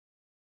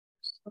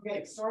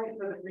Okay, sorry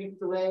for the brief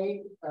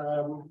delay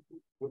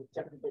with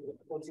technical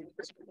difficulties.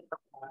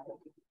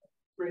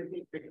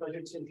 Great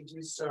pleasure to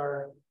introduce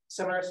our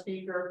seminar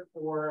speaker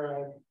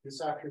for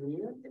this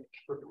afternoon,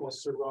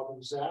 Professor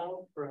Robin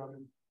Zhao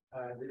from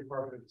the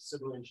Department of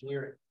Civil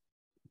Engineering.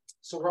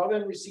 So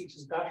Robin received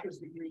his bachelor's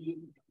degree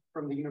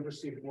from the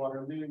University of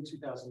Waterloo in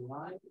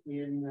 2009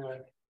 in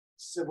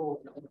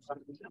civil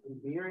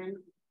engineering,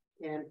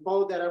 and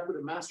followed that up with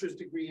a master's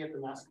degree at the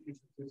Massachusetts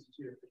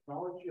Institute of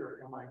Technology, or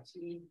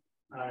MIT,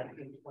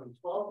 in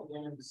 2012,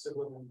 again in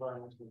civil and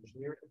environmental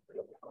engineering.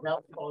 Now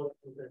followed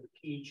with a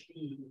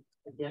PhD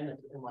again at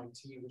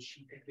MIT, which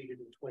she completed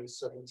in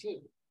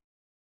 2017.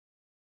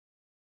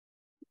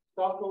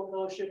 Doctoral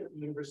fellowship at the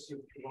University of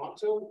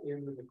Toronto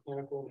in the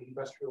Mechanical and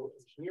Industrial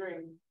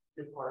Engineering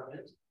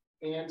Department.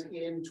 And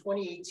in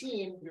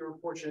 2018, we were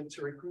fortunate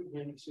to recruit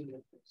him to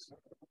the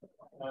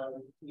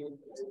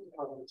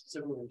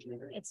civil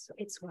engineering.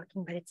 It's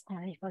working, but it's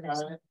not for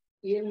this.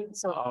 But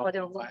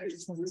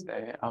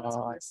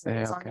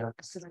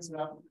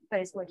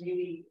it's a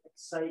really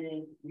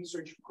exciting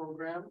research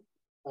program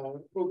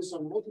focused on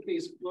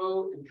multiphase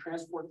flow and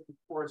transport of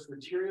porous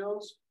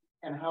materials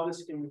and how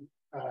this can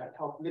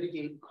help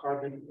mitigate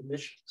carbon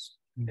emissions.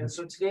 And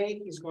so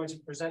today he's going to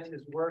present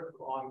his work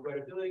on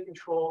wettability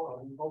control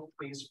of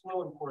multiphase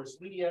flow and porous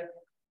media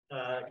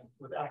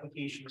with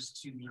applications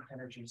to the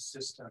energy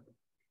system.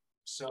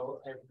 So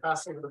I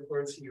pass over the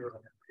floor to you.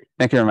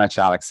 Thank you very much,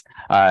 Alex.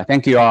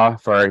 Thank you all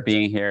for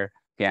being here.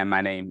 Again,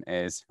 my name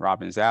is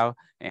Robin Zhao,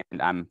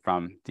 and I'm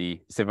from the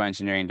Civil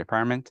Engineering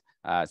Department.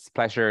 It's a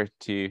pleasure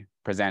to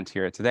present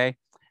here today.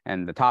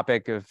 And the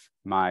topic of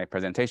my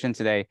presentation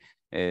today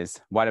is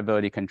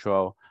wettability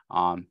control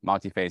on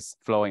multiphase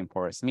flowing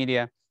porous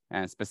media.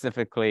 And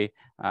specifically,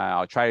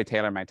 I'll try to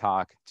tailor my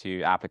talk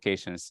to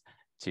applications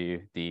to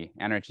the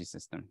energy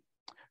system.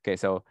 Okay,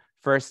 so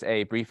first,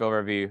 a brief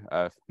overview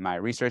of my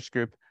research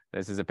group.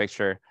 This is a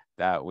picture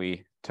that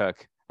we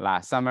took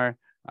last summer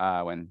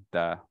when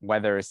the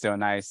weather is still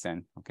nice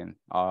and we can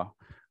all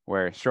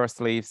wear short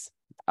sleeves.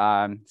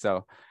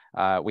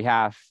 We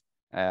have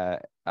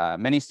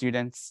many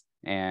students,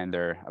 and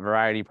there are a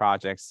variety of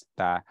projects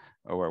that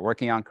we're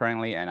working on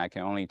currently, and I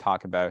can only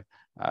talk about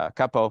a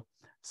couple.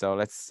 So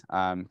let's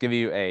give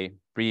you a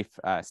brief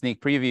sneak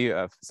preview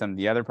of some of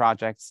the other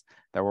projects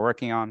that we're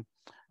working on,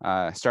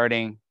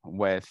 starting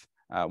with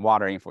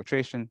water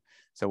infiltration.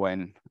 So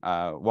when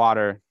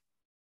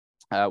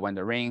when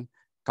the rain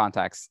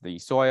contacts the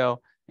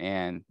soil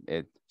and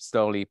it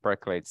slowly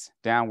percolates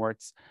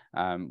downwards,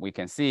 we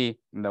can see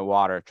the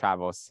water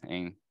travels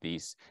in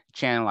these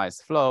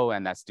channelized flow,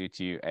 and that's due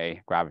to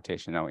a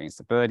gravitational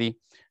instability.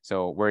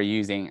 So we're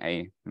using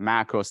a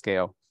macro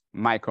scale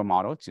micro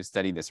model to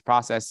study this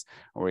process,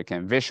 where we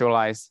can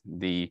visualize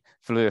the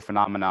fluid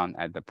phenomenon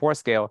at the pore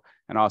scale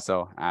and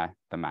also at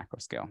the macro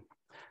scale.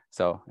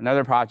 So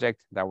another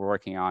project that we're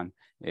working on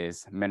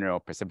is mineral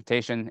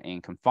precipitation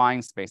in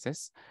confined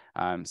spaces.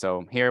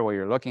 So here what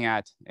you're looking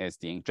at is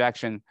the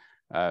injection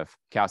of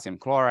calcium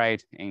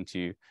chloride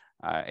into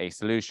a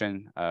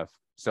solution of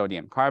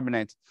sodium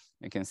carbonate.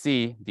 You can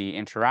see the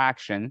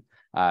interaction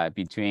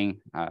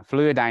between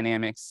fluid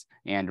dynamics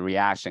and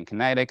reaction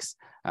kinetics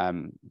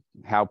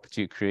help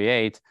to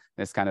create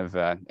this kind of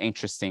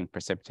interesting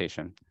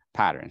precipitation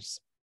patterns.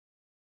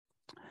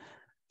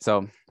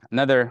 So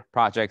another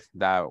project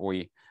that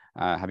we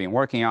have been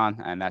working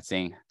on, and that's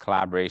in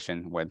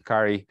collaboration with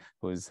Kari,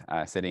 who's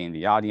sitting in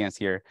the audience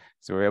here.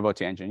 So we're able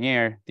to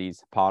engineer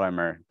these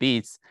polymer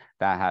beads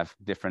that have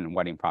different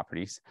wetting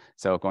properties.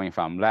 So going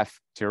from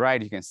left to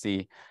right, you can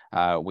see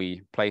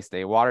we placed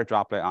a water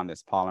droplet on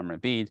this polymer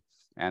bead,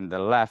 and the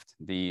left,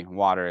 the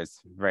water is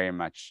very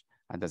much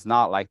does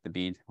not like the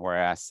bead,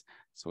 whereas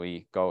so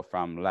we go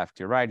from left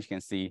to right, you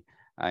can see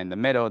in the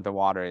middle, the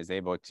water is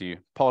able to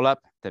pull up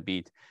the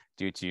bead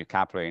due to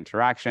capillary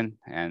interaction,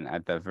 and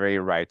at the very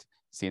right,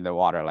 see the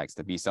water likes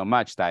the bead so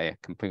much that it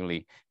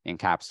completely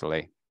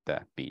encapsulates the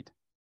bead.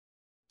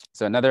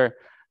 So another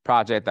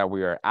project that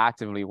we are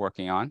actively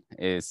working on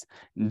is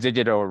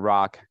digital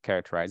rock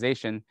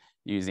characterization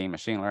using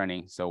machine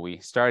learning. So we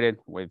started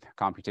with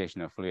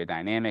computational fluid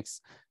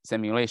dynamics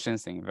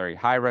simulations in very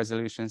high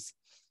resolutions,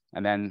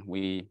 and then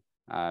we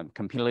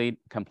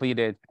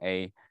completed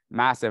a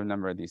massive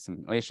number of these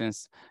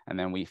simulations, and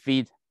then we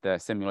feed the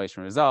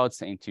simulation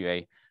results into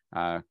a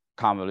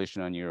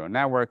convolutional neural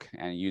network,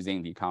 and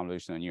using the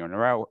convolutional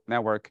neural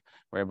network,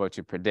 we're able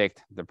to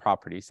predict the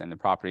properties, and the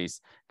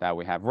properties that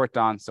we have worked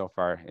on so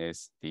far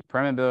is the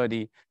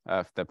permeability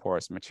of the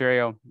porous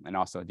material and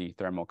also the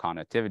thermal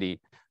conductivity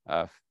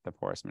of the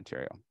porous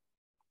material.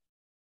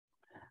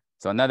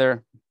 So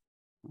another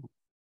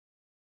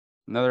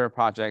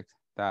project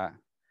that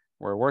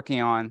we're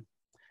working on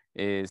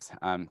is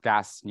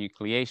gas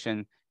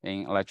nucleation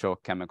in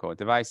electrochemical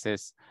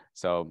devices.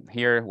 So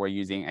here we're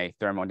using a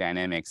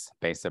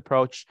thermodynamics-based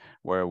approach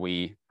where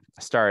we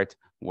start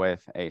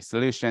with a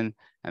solution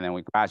and then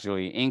we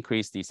gradually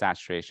increase the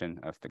saturation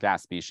of the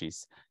gas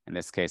species. In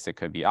this case, it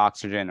could be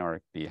oxygen or it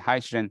could be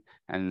hydrogen.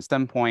 And at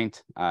some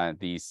point,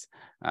 these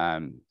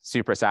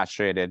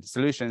supersaturated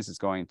solutions is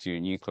going to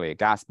nucleate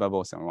gas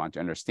bubbles, and we want to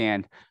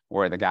understand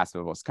where the gas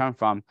bubbles come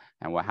from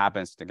and what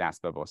happens to the gas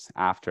bubbles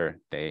after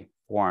they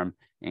form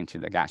into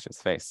the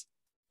gaseous phase.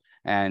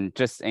 And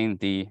just in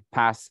the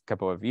past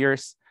couple of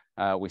years,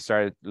 we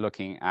started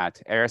looking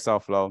at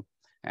aerosol flow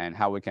and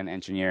how we can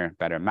engineer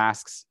better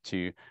masks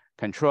to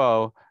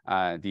control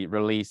the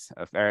release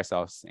of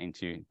aerosols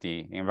into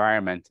the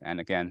environment. And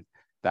again,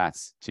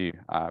 that's to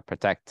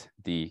protect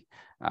the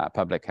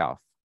public health.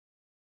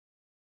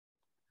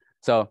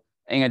 So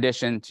in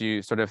addition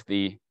to sort of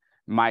the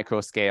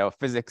micro scale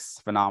physics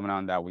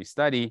phenomenon that we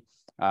study,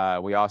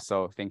 we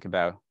also think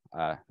about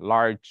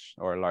large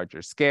or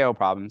larger scale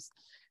problems.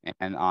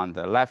 And on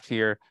the left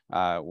here,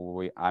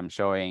 I'm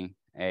showing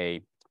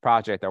a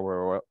project that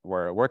we're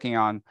working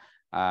on.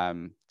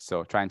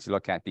 So trying to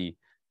look at the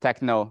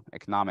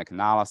techno-economic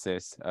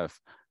analysis of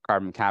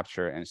carbon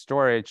capture and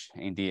storage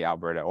in the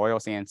Alberta oil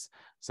sands.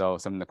 So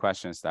some of the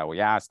questions that we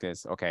ask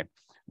is, okay,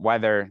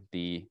 whether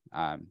the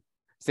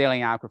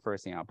saline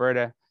aquifers in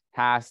Alberta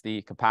has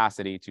the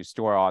capacity to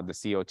store all the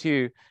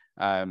CO2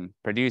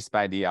 produced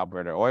by the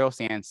Alberta oil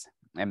sands.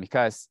 And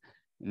because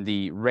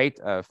the rate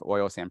of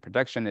oil sand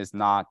production is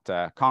not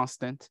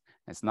constant,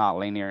 it's not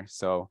linear,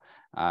 so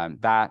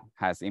that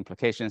has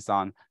implications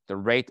on the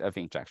rate of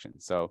injection.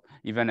 So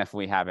even if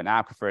we have an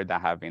aquifer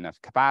that have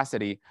enough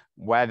capacity,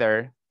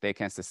 whether they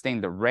can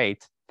sustain the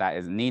rate that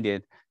is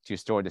needed to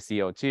store the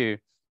CO2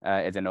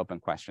 is an open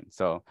question.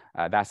 So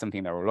that's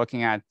something that we're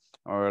looking at.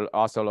 We're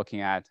also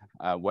looking at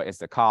what is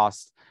the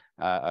cost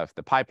of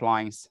the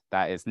pipelines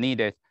that is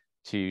needed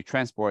to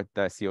transport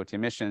the CO2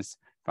 emissions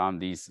from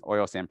these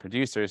oil sand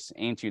producers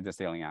into the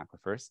saline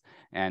aquifers,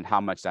 and how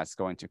much that's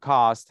going to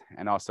cost,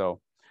 and also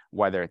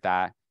whether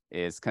that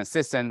is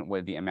consistent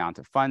with the amount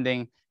of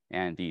funding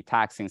and the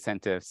tax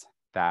incentives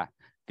that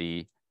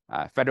the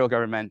federal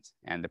government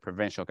and the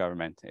provincial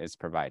government is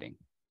providing.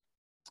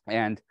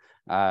 And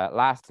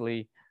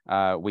lastly,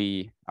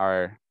 we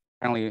are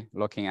currently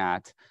looking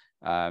at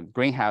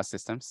greenhouse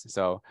systems.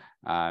 So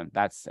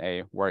that's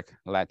a work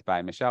led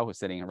by Michelle, who's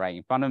sitting right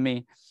in front of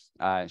me.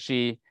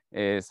 She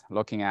is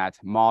looking at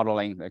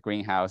modeling the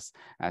greenhouse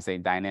as a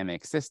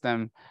dynamic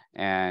system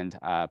and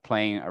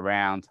playing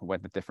around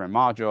with the different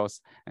modules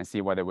and see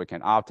whether we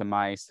can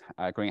optimize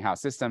greenhouse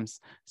systems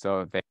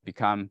so they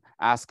become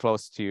as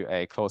close to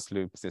a closed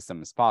loop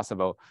system as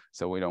possible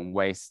so we don't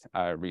waste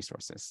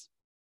resources.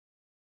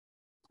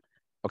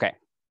 Okay,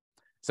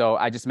 so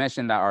I just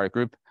mentioned that our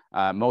group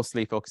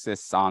mostly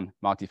focuses on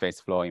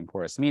multiphase flow in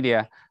porous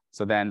media.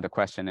 So then the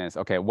question is,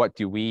 okay, what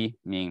do we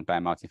mean by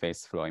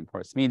multiphase flow in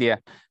porous media?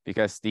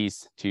 Because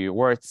these two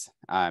words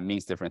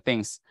means different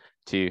things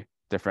to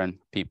different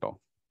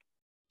people.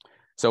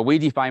 So we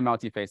define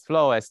multiphase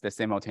flow as the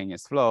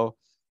simultaneous flow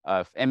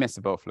of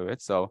immiscible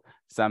fluids. So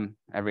some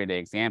everyday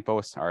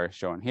examples are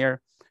shown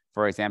here.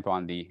 For example,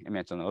 on the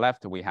image on the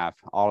left, we have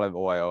olive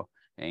oil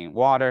in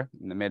water.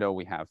 In the middle,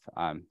 we have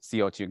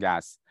CO2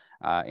 gas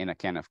in a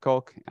can of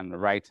Coke. On the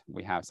right,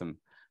 we have some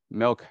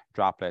milk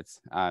droplets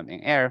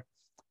in air.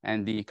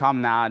 And the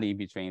commonality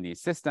between these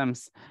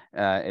systems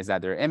is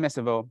that they're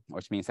immiscible,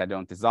 which means they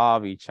don't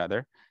dissolve each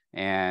other.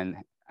 And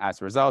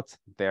as a result,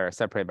 they're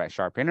separated by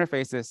sharp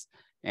interfaces.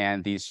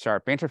 And these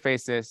sharp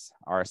interfaces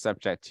are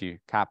subject to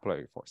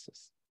capillary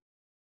forces.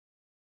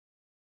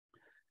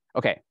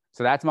 Okay,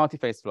 so that's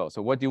multiphase flow.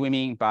 So what do we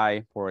mean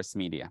by porous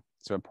media?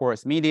 So a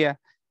porous media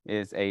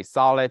is a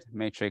solid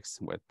matrix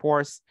with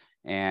pores,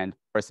 and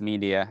porous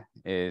media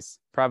is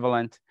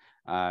prevalent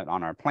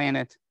on our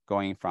planet,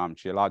 going from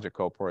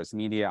geological porous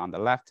media on the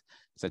left,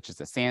 such as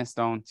the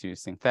sandstone, to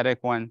synthetic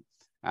one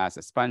as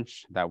a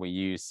sponge that we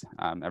use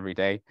every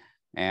day,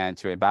 and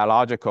to a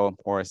biological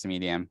porous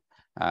medium,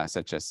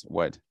 such as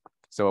wood.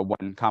 So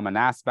one common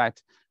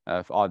aspect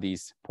of all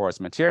these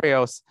porous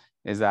materials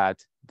is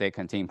that they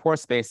contain pore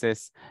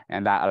spaces,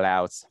 and that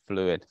allows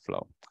fluid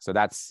flow. So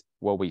that's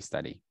what we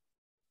study.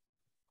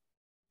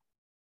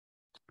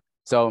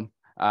 So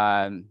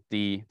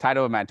the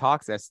title of my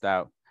talk says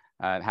that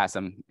it has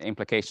some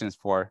implications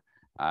for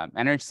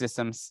energy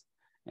systems,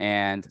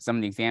 and some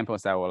of the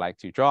examples that I would like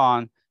to draw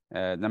on.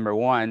 Number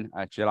one,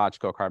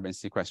 geological carbon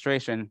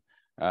sequestration,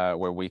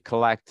 where we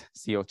collect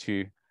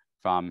CO2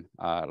 from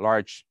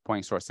large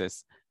point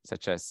sources,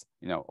 such as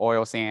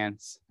oil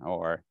sands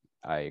or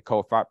a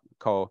coal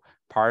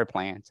power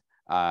plant.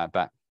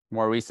 But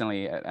more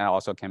recently, it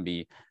also can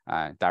be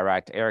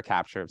direct air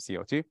capture of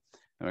CO2.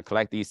 And we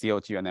collect these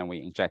CO2 and then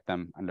we inject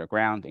them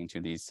underground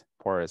into these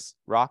porous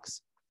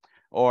rocks,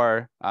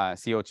 or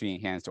CO2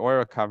 enhanced oil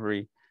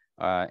recovery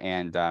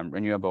and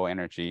renewable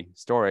energy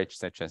storage,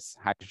 such as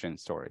hydrogen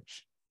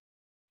storage.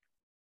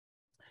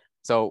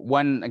 So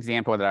one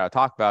example that I'll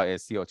talk about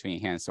is CO2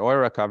 enhanced oil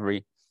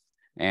recovery.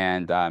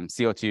 And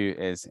CO2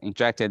 is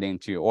injected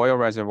into oil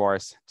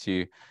reservoirs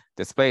to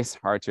displace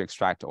hard to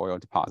extract oil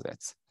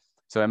deposits.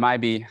 So it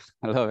might be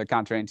a little bit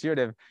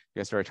counterintuitive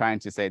because we're trying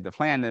to save the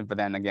planet, but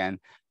then again,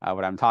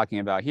 what I'm talking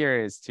about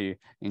here is to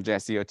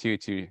ingest CO2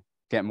 to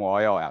get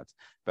more oil out.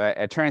 But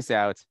it turns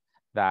out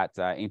that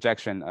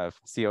injection of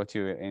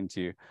CO2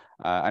 into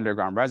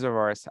underground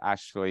reservoirs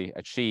actually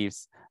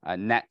achieves a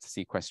net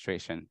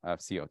sequestration of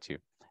CO2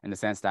 in the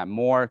sense that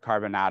more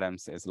carbon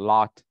atoms is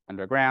locked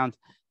underground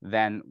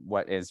than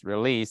what is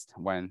released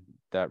when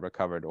the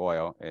recovered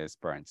oil is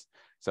burned.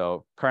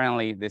 So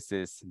currently, this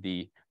is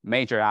the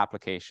major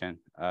application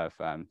of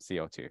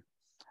CO2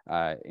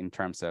 in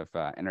terms of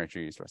energy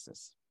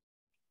resources.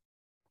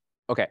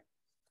 Okay,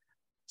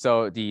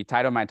 so the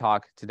title of my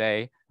talk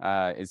today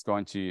is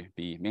going to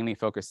be mainly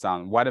focused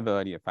on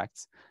wettability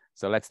effects.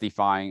 So let's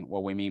define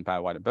what we mean by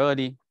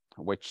wettability,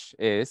 which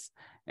is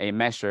a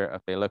measure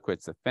of a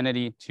liquid's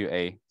affinity to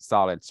a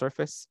solid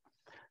surface.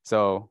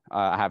 So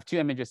I have two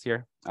images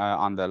here.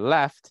 On the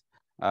left,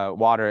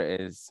 water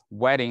is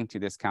wetting to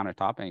this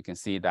countertop, and you can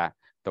see that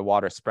the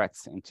water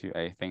spreads into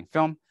a thin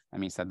film. That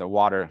means that the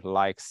water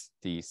likes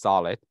the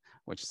solid,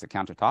 which is the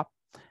countertop.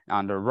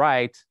 On the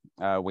right,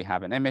 we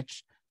have an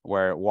image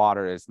where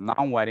water is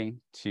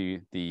non-wetting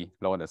to the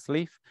lotus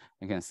leaf.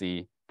 You can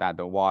see that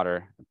the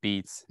water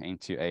beads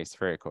into a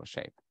spherical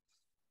shape.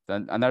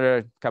 Then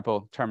another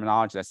couple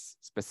terminology that's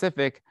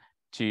specific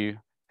to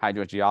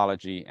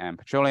hydrogeology and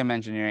petroleum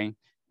engineering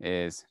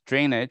is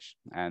drainage,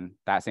 and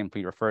that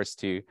simply refers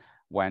to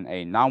when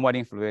a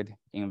non-wetting fluid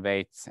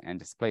invades and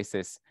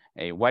displaces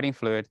a wetting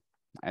fluid.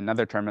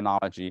 Another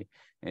terminology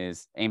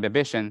is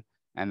imbibition,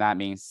 and that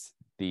means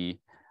the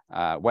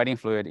wetting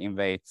fluid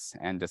invades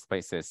and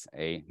displaces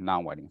a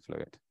non-wetting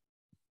fluid.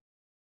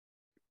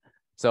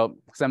 So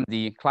some of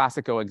the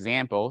classical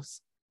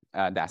examples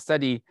that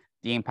study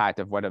the impact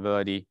of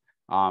wettability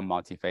on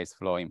multiphase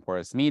flow in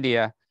porous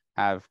media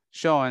have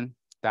shown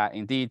that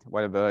indeed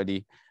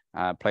wettability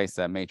plays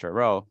a major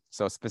role.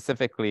 So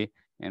specifically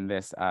in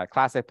this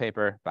classic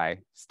paper by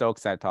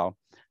Stokes et al.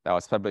 That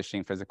was published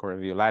in Physical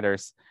Review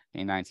Letters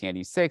in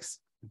 1986,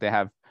 they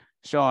have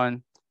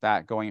shown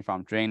that going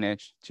from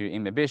drainage to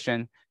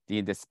imbibition,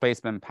 the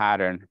displacement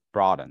pattern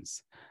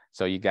broadens.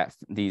 So you get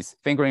these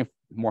fingering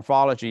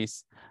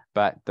morphologies,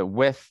 but the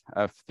width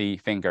of the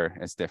finger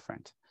is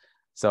different.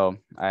 So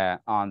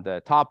on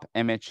the top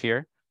image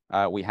here,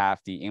 we have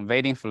the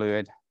invading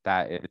fluid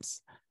that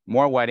is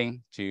more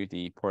wetting to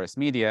the porous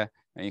media,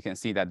 and you can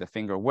see that the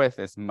finger width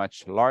is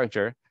much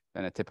larger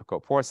than a typical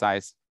pore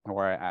size,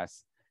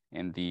 whereas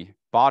in the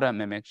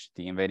bottom image,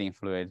 the invading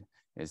fluid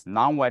is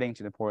non-wetting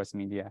to the porous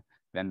media,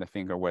 then the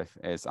finger width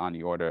is on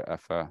the order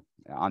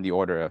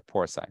of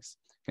pore size.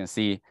 You can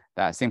see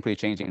that simply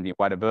changing the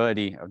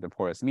wettability of the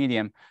porous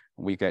medium,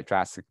 we get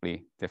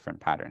drastically different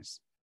patterns.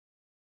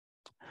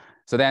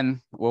 So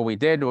then what we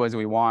did was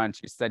we wanted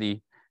to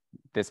study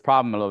this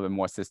problem a little bit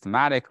more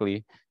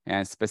systematically,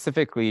 and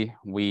specifically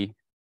we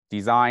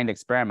designed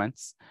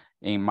experiments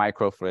in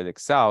microfluidic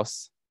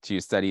cells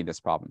to study this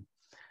problem.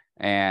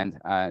 And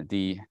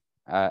the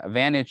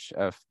advantage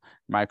of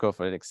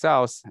microfluidic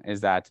cells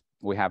is that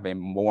we have a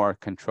more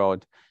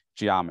controlled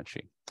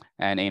geometry.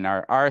 And in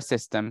our R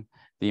system,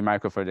 the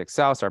microfluidic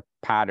cells are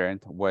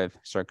patterned with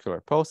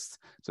circular posts.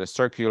 So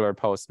circular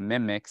post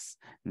mimics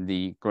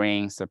the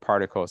grains of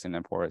particles in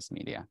the porous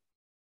media.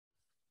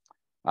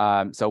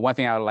 So one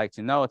thing I would like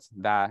to note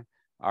that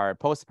our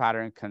post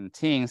pattern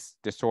contains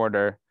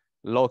disorder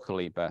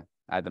locally, but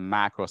at the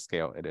macro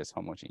scale, it is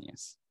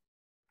homogeneous.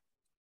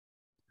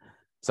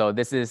 So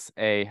this is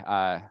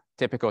a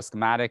typical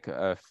schematic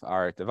of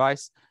our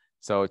device.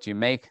 So to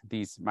make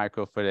these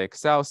microfluidic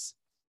cells,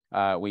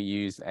 we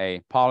use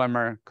a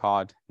polymer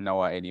called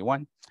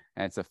NOAA81.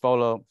 And it's a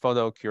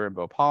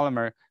photo-curable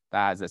polymer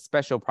that has a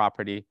special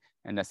property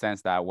in the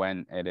sense that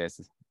when it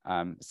is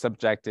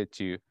subjected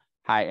to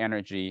high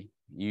energy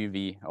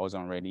UV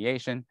ozone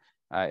radiation,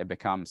 it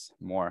becomes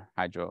more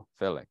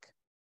hydrophilic.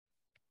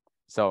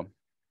 So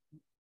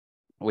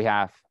we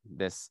have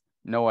this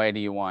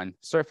NOAA81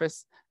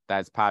 surface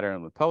that's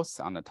patterned with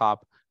posts. On the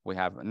top, we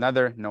have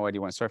another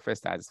NOAA81 surface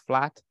that is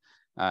flat.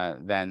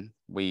 Then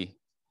we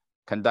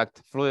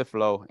conduct fluid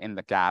flow in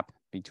the gap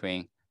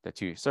between the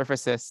two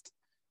surfaces.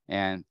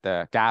 And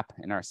the gap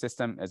in our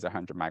system is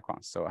 100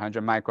 microns. So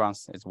 100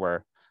 microns is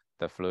where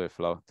the fluid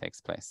flow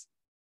takes place.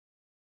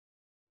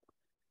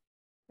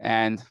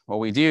 And what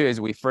we do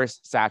is we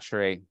first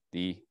saturate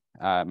the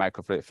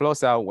microfluidic flow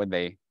cell with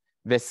a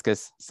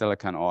viscous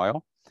silicon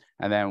oil.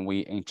 And then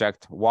we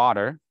inject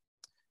water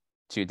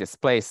to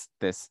displace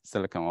this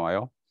silicon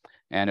oil.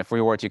 And if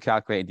we were to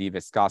calculate the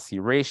viscosity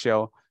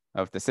ratio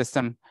of the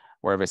system,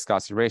 where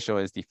viscosity ratio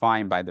is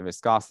defined by the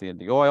viscosity of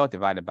the oil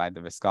divided by the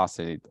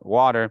viscosity of the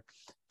water,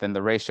 then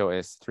the ratio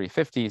is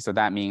 350. So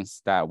that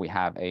means that we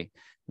have a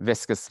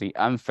viscously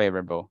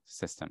unfavorable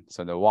system.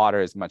 So the water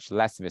is much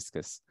less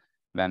viscous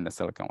than the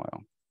silicon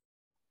oil.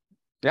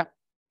 Yeah.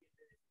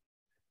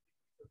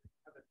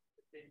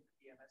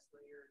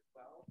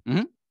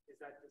 Mm-hmm.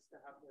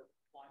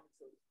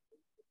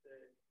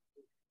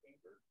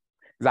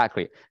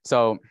 Exactly.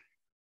 So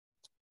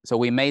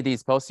we made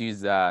these posts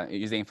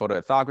using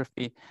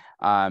photolithography.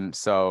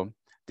 So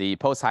the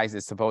post height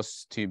is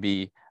supposed to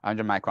be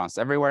 100 microns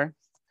everywhere,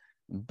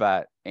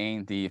 but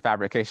in the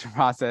fabrication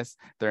process,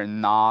 they're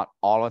not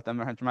all of them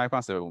 100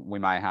 microns. So we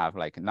might have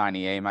like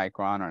 98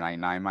 micron or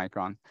 99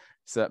 micron.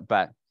 So,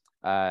 but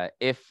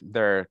if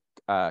they're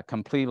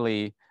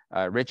completely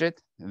rigid,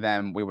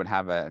 then we would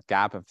have a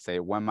gap of say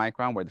 1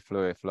 micron where the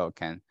fluid flow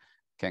can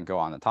go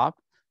on the top.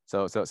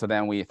 So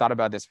then we thought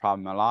about this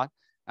problem a lot.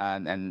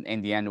 And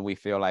in the end, we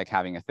feel like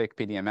having a thick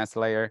PDMS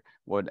layer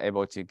would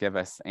able to give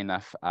us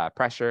enough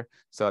pressure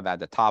so that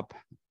the top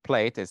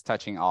plate is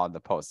touching all the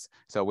posts.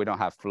 So we don't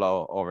have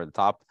flow over the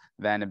top.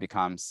 Then it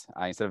becomes,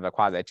 instead of a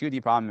quasi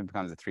 2D problem, it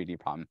becomes a 3D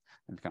problem.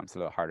 It becomes a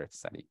little harder to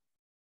study.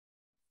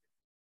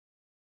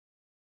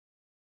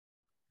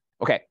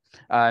 Okay,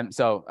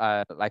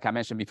 like I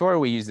mentioned before,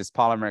 we use this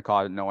polymer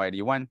called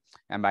No81.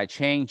 And by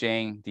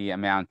changing the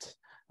amount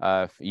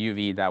of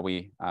UV that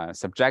we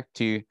subject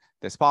to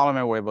this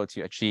polymer, we're able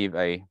to achieve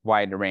a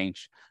wide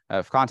range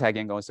of contact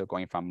angles. So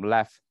going from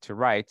left to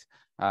right,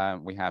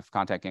 we have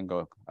contact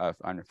angle of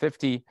under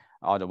 50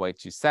 all the way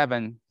to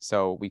 7.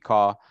 So we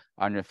call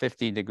under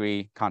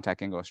 50-degree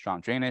contact angle strong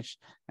drainage.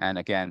 And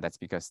again, that's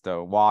because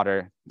the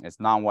water is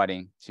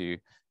non-wetting to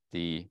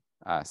the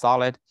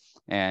solid.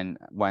 And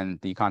when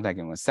the contact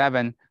angle is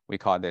 7, we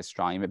call this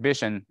strong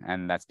imbibition.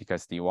 And that's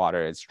because the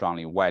water is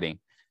strongly wetting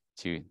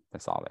to the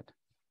solid.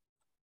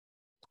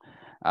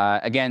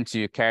 Again,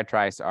 to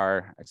characterize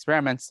our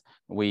experiments,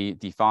 we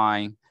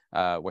define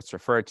what's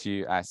referred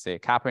to as a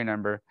Capri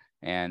number,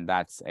 and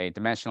that's a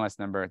dimensionless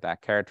number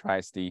that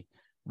characterizes the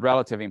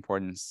relative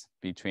importance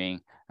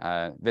between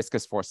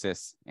viscous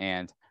forces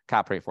and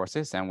Capri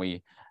forces, and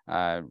we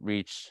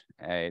reach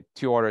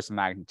 2 orders of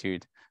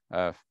magnitude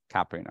of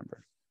Capri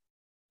number.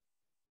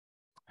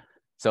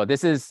 So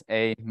this is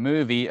a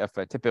movie of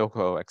a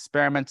typical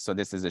experiment. So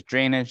this is a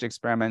drainage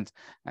experiment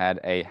at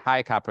a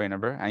high Capri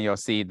number, and you'll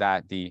see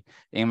that the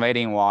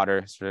invading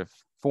water sort of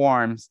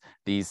forms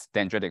these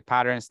dendritic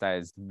patterns that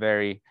is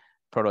very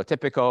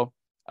prototypical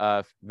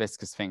of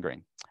viscous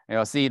fingering. And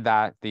you'll see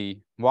that the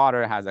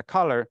water has a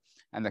color,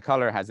 and the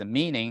color has a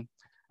meaning.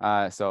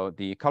 So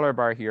the color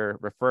bar here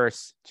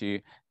refers to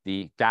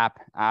the gap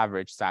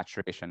average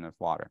saturation of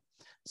water.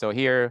 So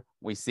here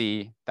we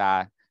see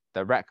that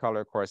the red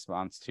color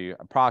corresponds to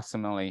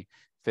approximately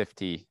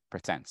 50%.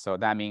 So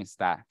that means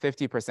that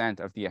 50%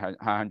 of the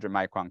 100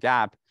 micron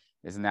gap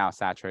is now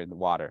saturated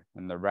water,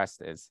 and the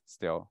rest is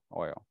still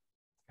oil.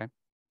 Okay.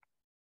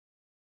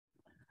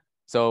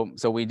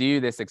 So we do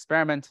this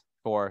experiment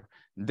for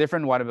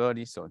different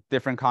wettability, so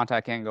different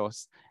contact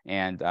angles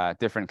and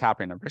different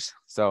Capri numbers.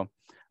 So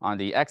on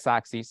the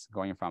x-axis,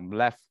 going from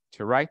left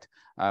to right,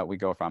 we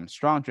go from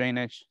strong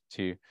drainage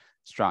to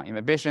strong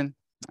imbibition,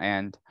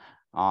 and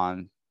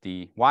on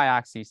the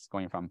y-axis,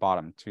 going from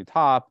bottom to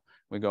top,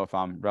 we go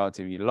from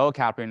relatively low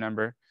Capri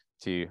number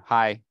to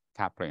high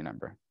Capri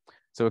number.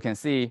 So we can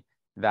see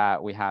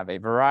that we have a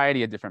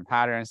variety of different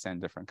patterns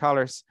and different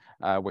colors,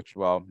 which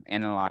will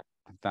analyze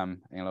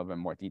them in a little bit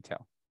more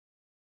detail.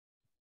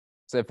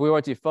 So if we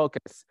were to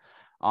focus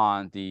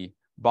on the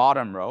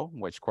bottom row,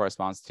 which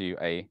corresponds to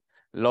a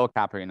low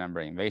Capri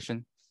number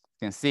invasion,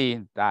 you can see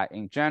that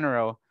in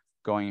general,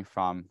 going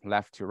from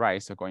left to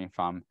right, so going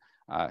from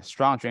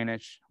strong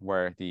drainage,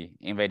 where the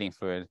invading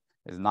fluid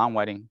is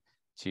non-wetting,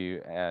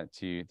 to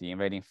the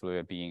invading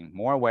fluid being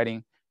more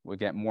wetting, we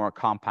get more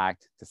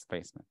compact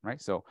displacement, right?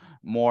 So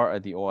more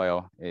of the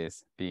oil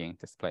is being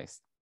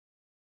displaced.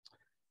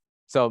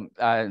 So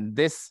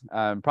this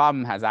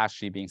problem has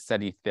actually been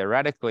studied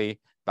theoretically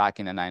back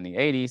in the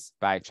 1980s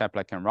by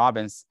Cheplak and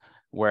Robbins,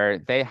 where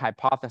they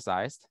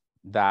hypothesized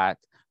that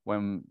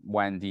when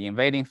the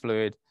invading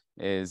fluid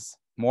is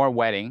more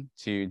wetting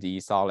to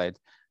the solid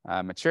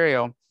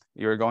material,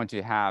 you're going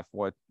to have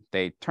what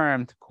they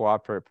termed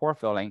cooperative pore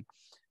filling.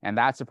 And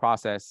that's a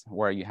process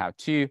where you have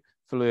 2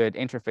 fluid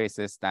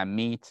interfaces that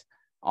meet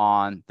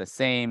on the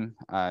same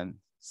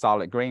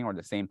solid grain or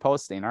the same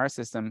post in our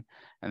system,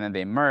 and then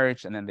they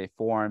merge, and then they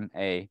form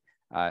a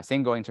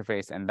single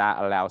interface, and that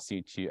allows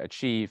you to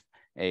achieve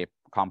a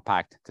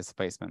compact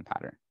displacement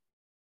pattern.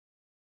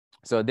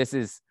 So this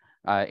is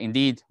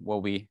indeed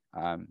what we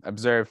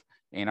observe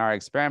in our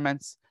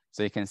experiments.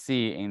 So you can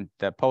see in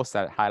the post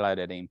that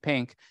highlighted in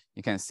pink,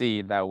 you can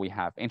see that we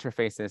have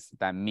interfaces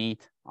that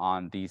meet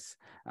on these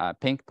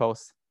pink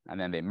posts, and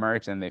then they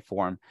merge and they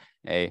form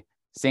a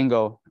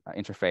single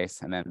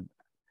interface. And then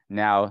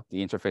now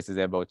the interface is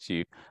able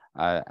to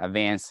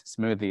advance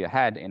smoothly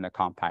ahead in a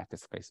compact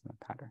displacement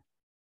pattern.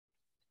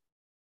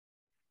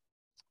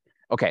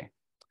 Okay,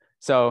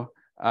 so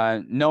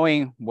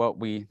knowing what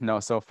we know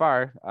so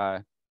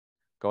far,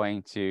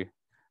 going to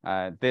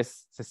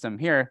this system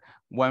here,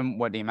 one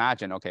would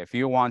imagine, okay, if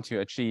you want to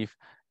achieve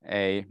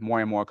a more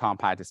and more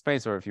compact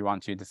displace, or if you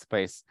want to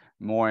displace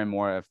more and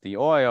more of the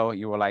oil,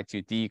 you would like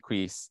to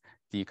decrease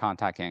the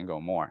contact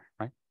angle more,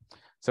 right?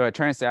 So it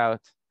turns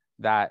out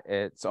that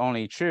it's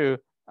only true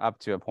up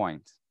to a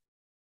point.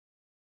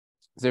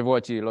 So if we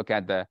were to look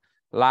at the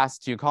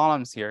last 2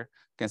 columns here,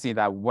 you can see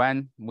that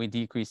when we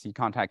decrease the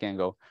contact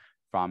angle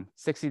from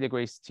 60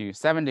 degrees to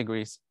 7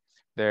 degrees,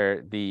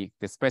 the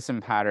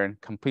displacement pattern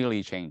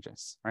completely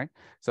changes, right?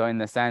 So in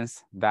the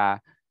sense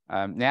that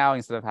now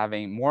instead of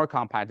having more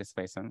compact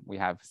displacement, we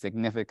have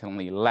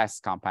significantly less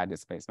compact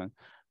displacement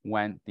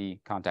when the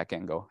contact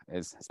angle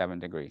is 7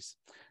 degrees.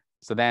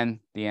 So then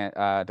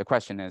the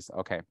question is,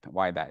 okay,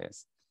 why that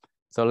is?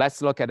 So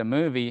let's look at a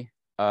movie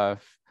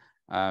of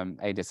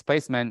a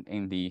displacement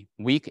in the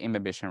weak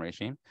imbibition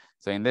regime.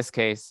 So in this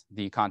case,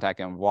 the contact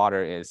in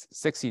water is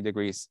 60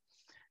 degrees.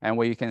 And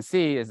what you can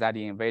see is that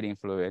the invading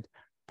fluid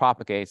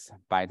propagates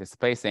by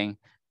displacing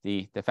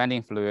the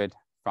defending fluid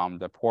from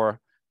the pore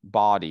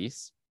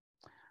bodies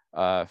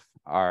of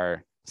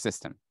our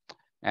system.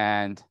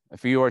 And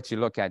if you were to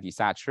look at the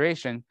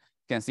saturation,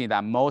 you can see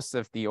that most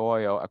of the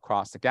oil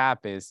across the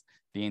gap is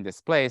being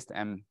displaced,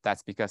 and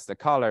that's because the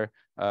color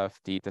of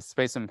the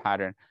displacement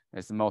pattern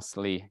is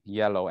mostly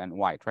yellow and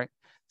white, right?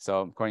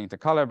 So according to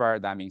color bar,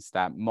 that means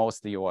that most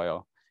of the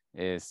oil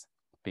is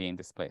being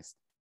displaced.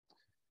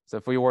 So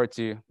if we were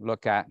to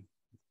look at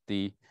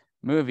the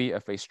movie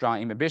of a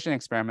strong imbibition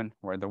experiment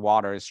where the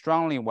water is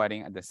strongly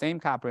wetting at the same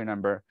capillary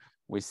number,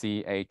 we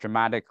see a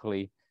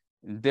dramatically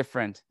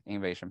different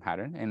invasion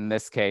pattern. In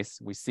this case,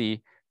 we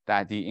see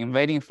that the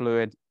invading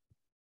fluid,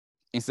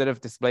 instead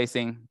of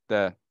displacing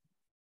the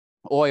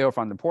oil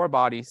from the pore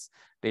bodies,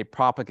 they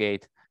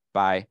propagate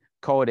by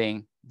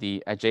coating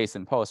the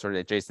adjacent posts or the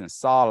adjacent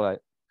solids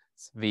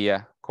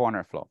via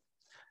corner flow.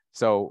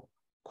 So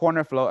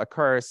corner flow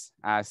occurs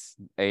as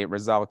a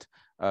result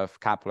of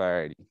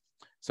capillarity.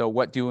 So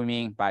what do we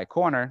mean by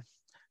corner?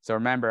 So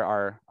remember,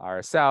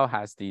 our cell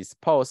has these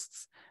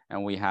posts,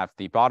 and we have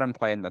the bottom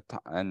plate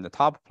and the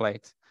top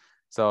plate.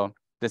 So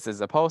this is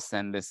a post,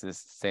 and this is,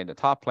 say, the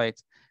top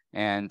plate.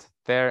 And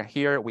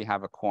here we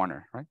have a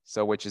corner, right?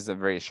 So which is a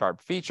very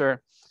sharp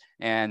feature.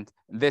 And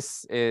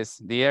this is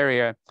the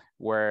area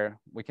where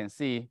we can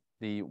see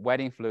the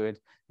wetting fluid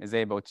is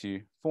able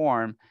to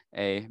form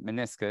a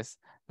meniscus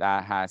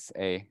that has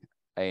a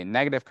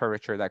negative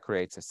curvature that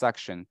creates a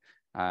suction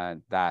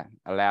that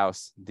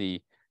allows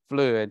the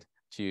fluid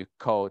to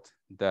coat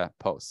the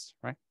posts,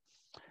 right?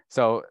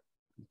 So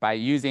by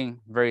using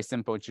very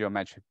simple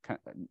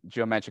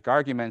geometric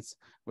arguments,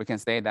 we can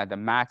say that the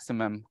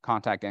maximum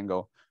contact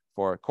angle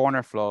for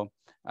corner flow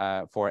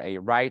for a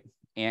right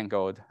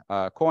angled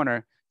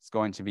corner is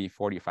going to be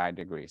 45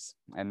 degrees.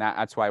 And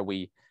that's why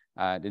we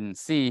didn't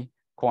see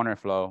corner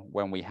flow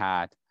when we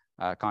had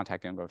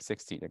contact angle of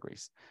 60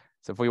 degrees.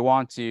 So if we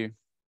want to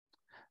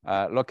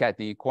look at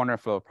the corner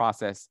flow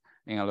process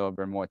in a little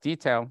bit more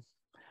detail,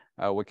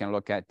 we can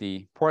look at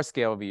the pore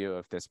scale view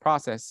of this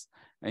process.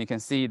 And you can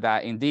see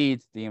that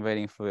indeed the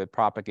invading fluid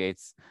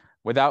propagates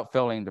without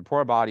filling the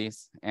pore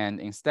bodies, and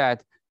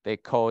instead they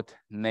coat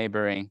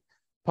neighboring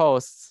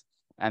posts.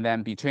 And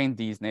then between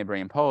these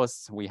neighboring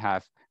posts, we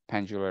have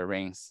pendular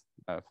rings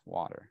of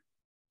water.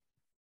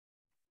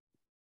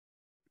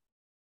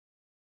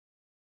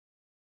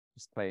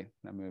 Just play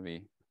the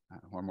movie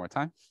one more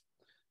time.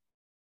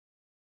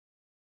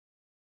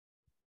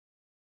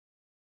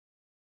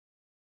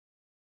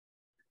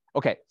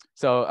 Okay,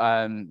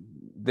 so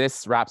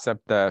this wraps up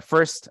the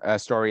first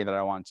story that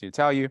I want to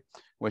tell you,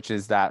 which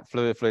is that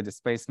fluid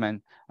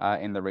displacement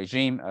in the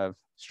regime of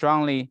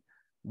strongly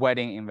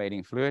wetting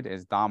invading fluid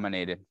is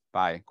dominated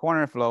by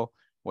corner flow,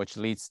 which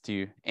leads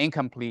to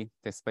incomplete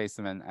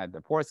displacement at the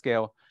pore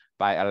scale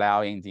by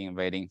allowing the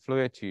invading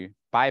fluid to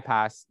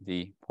bypass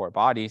the pore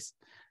bodies.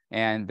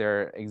 And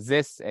there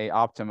exists an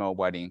optimal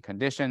wetting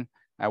condition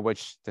at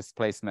which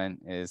displacement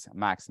is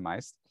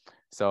maximized.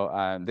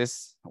 So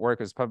this work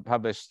was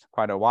published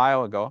quite a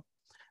while ago,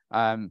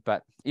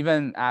 but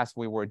even as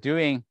we were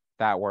doing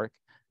that work,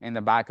 in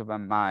the back of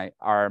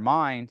our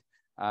mind,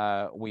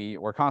 we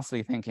were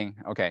constantly thinking,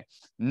 okay,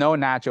 no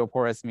natural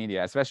porous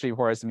media, especially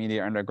porous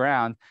media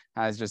underground,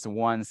 has just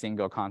one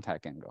single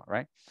contact angle,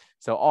 right?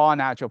 So all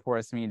natural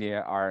porous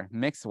media are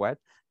mixed wet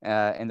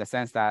in the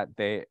sense that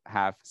they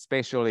have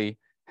spatially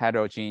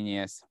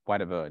heterogeneous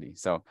wettability.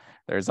 So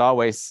there's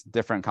always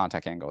different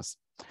contact angles.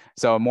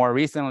 So more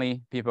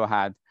recently, people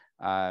had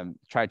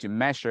tried to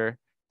measure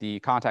the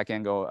contact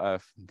angle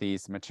of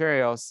these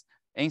materials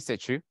in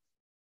situ.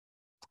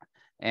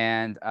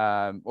 And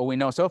what we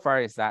know so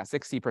far is that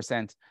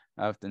 60%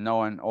 of the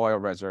known oil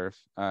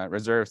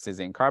reserves is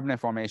in carbonate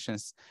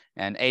formations,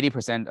 and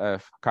 80%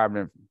 of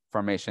carbonate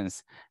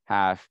formations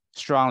have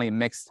strongly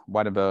mixed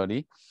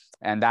wettability,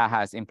 and that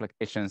has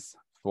implications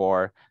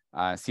for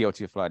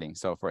CO2 flooding,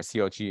 so for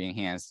CO2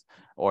 enhanced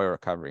oil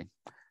recovery.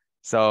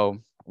 So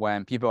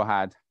when people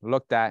had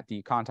looked at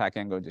the contact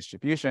angle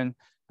distribution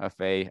of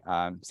a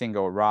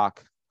single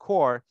rock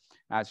core,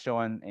 as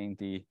shown in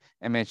the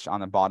image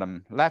on the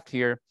bottom left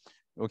here,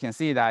 we can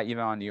see that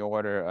even on the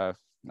order of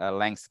a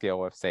length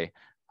scale of, say,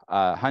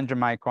 100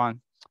 micron,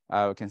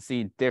 we can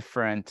see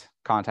different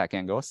contact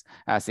angles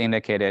as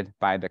indicated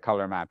by the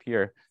color map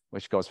here,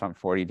 which goes from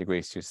 40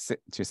 degrees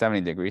to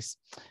 70 degrees.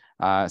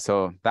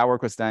 So that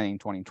work was done in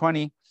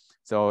 2020.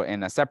 So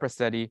in a separate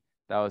study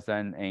that was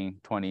done in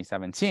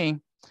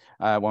 2017,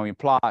 when we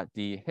plot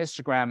the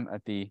histogram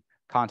of the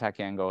contact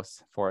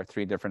angles for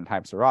 3 different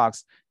types of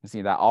rocks, you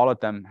see that all of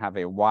them have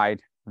a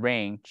wide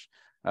range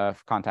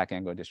of contact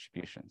angle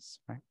distributions,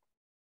 right?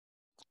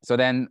 So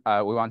then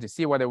we want to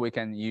see whether we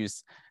can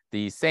use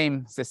the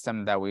same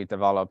system that we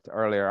developed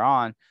earlier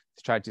on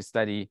to try to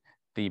study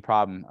the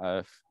problem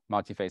of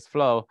multiphase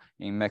flow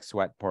in mixed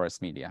wet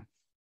porous media.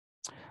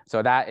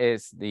 So that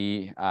is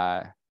the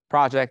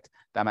project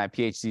that my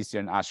PhD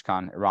student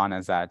Ashkan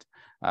Iranazad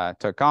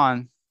took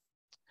on.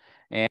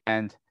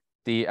 And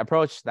the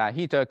approach that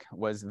he took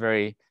was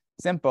very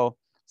simple.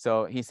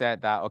 So he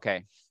said that,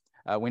 okay,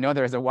 we know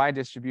there's a wide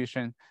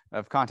distribution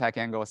of contact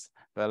angles,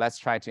 but let's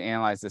try to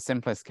analyze the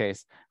simplest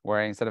case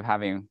where instead of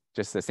having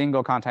just a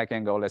single contact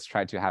angle, let's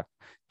try to have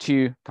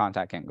 2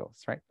 contact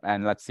angles, right?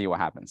 And let's see what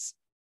happens.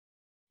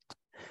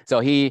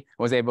 So he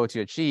was able to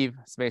achieve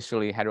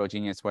spatially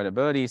heterogeneous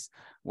wettabilities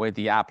with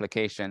the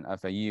application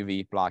of a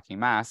UV blocking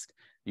mask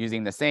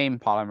using the same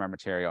polymer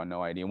material,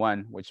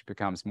 No81, which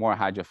becomes more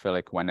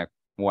hydrophilic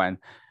when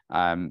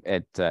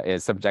it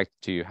is subject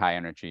to high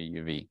energy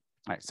UV.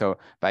 All right, so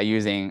by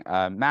using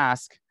a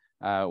mask,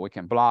 we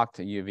can block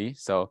the UV.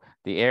 So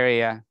the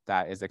area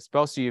that is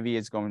exposed to UV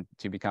is going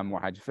to become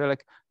more hydrophilic,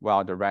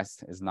 while the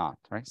rest is not,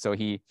 right? So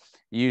he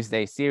used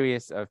a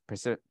series of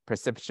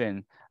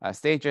precipitation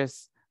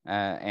stages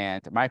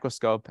and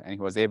microscope, and he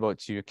was able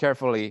to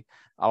carefully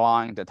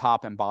align the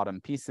top and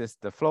bottom pieces,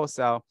 the flow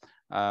cell,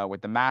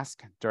 with the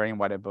mask during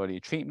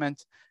wettability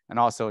treatment, and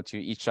also to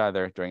each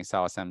other during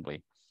cell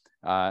assembly.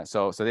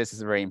 So this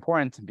is very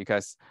important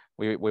because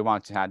we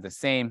want to have the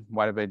same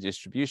wettability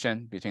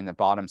distribution between the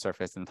bottom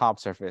surface and top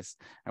surface,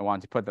 and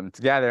want to put them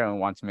together and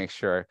want to make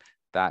sure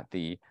that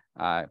the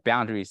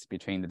boundaries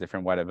between the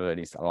different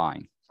wettabilities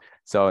align.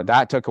 So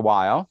that took a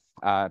while,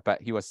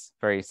 but he was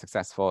very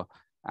successful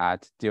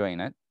at doing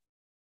it.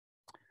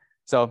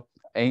 So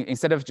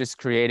instead of just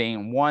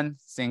creating one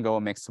single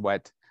mixed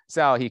wet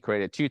cell, he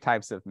created 2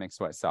 types of mixed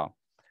wet cell.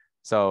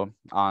 So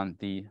on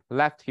the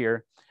left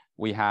here,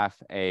 we have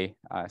a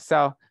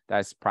cell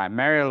that's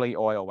primarily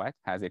oil wet,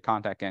 has a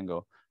contact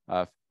angle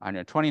of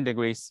 120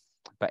 degrees,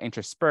 but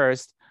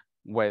interspersed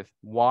with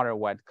water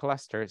wet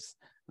clusters,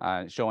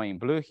 showing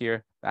blue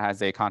here, that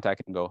has a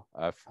contact angle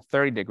of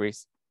 30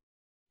 degrees.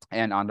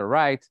 And on the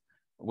right,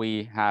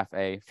 we have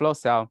a flow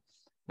cell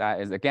that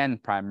is again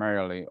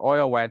primarily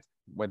oil wet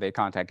with a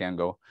contact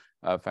angle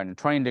of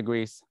 120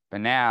 degrees, but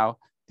now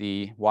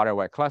the water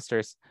wet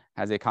clusters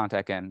has a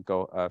contact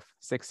angle of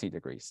 60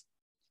 degrees.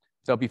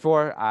 So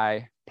before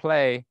I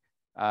play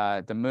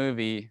the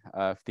movie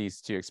of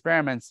these 2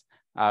 experiments,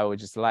 I would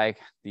just like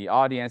the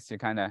audience to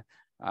kind of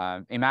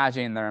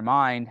imagine in their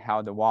mind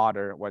how the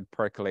water would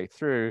percolate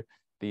through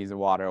these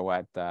water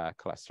wet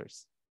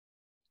clusters.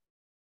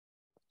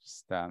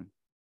 Just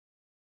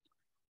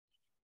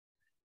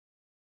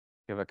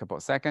give a couple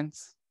of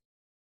seconds.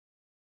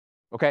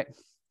 Okay,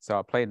 so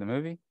I'll play the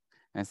movie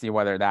and see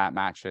whether that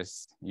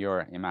matches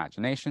your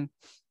imagination.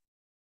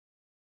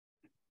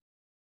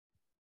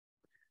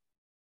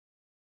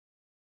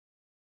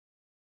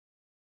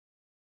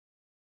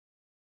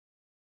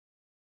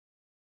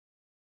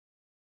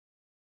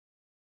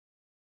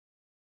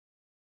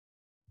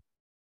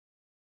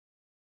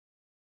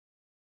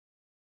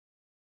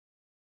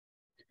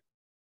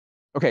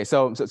 Okay,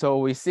 so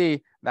we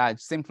see that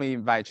simply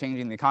by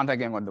changing the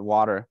contact angle of the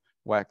water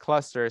wet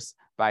clusters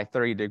by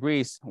 30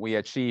 degrees, we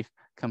achieve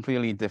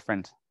completely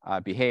different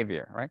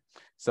behavior, right?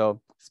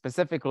 So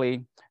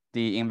specifically,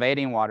 the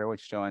invading water, which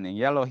is shown in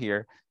yellow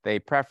here, they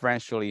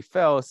preferentially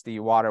fills the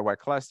water wet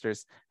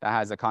clusters that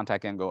has a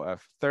contact angle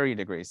of 30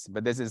 degrees.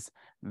 But this is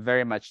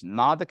very much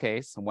not the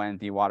case when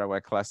the water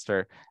wet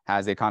cluster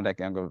has a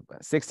contact angle of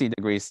 60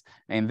 degrees.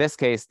 In this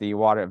case, the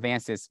water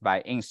advances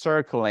by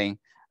encircling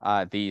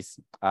these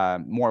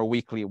more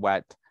weakly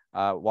wet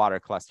water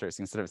clusters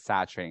instead of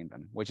saturating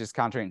them, which is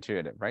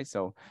counterintuitive, right?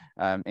 So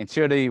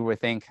intuitively, we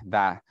think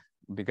that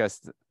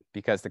because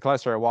the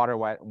cluster of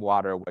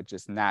water would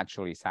just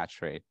naturally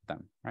saturate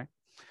them, right?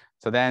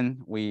 So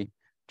then we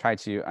try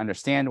to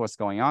understand what's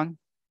going on.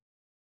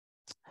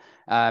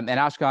 And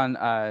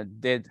Ashkan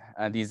did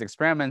these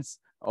experiments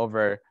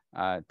over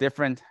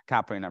different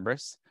Capri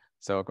numbers.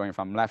 So going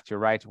from left to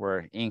right,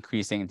 we're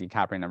increasing the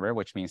Capri number,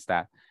 which means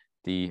that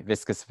the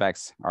viscous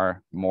effects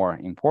are more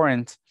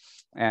important.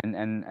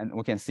 And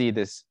we can see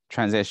this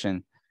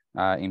transition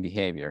in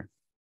behavior.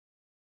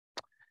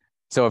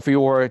 So if we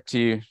were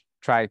to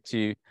try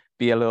to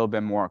be a little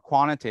bit more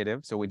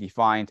quantitative, so we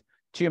defined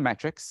 2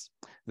 metrics.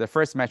 The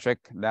first metric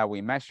that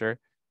we measure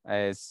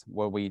is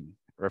what we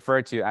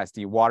refer to as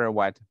the water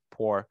wet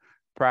pore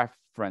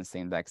preference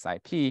index,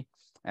 IP.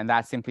 And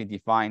that's simply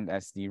defined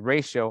as the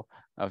ratio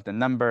of the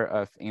number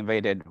of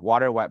invaded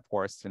water wet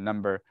pores to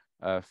number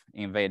of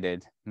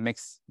invaded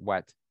mixed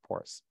wet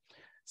pores.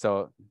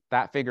 So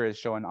that figure is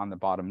shown on the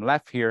bottom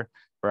left here,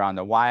 where on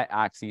the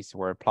y-axis,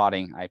 we're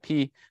plotting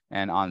IP,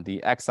 and on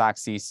the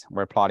x-axis,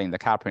 we're plotting the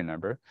Capri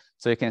number.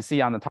 So you can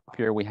see on the top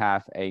here, we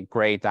have a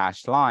gray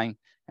dashed line,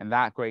 and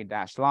that gray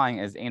dashed line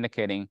is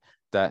indicating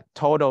the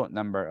total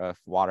number of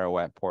water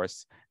wet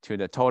pores to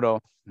the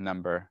total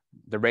number,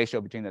 the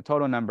ratio between the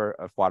total number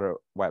of water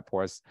wet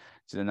pores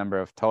to the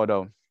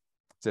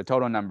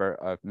total number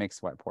of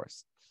mixed wet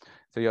pores.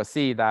 So you'll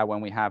see that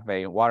when we have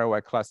a water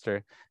wet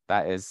cluster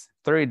that is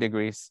 30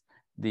 degrees,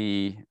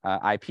 the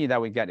IP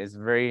that we get is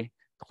very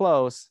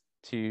close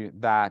to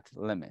that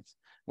limit,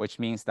 which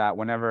means that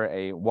whenever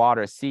a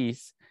water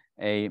sees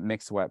a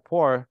mixed wet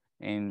pore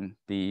in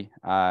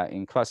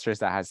clusters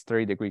that has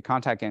 30-degree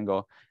contact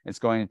angle, it's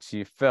going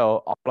to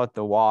fill all of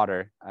the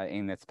water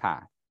in its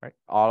path, right?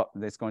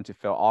 It's going to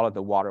fill all of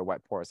the water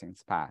wet pores in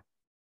its path,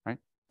 right?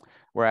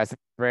 Whereas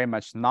it's very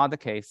much not the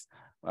case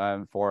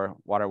for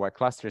water wet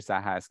clusters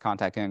that has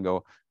contact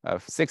angle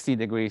of 60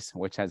 degrees,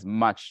 which has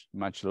much,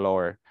 much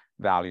lower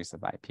values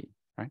of IP,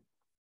 right?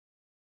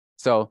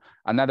 So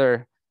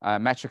another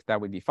metric that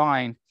we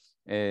define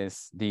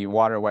is the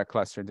water wet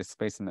cluster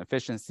displacement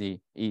efficiency,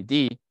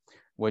 ED,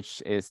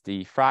 which is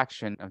the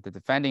fraction of the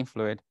defending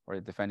fluid or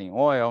the defending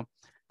oil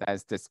that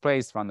is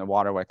displaced from the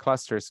water wet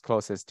clusters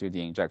closest to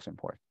the injection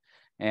port.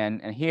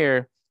 And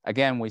here,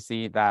 again, we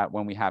see that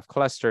when we have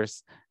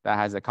clusters that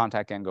has a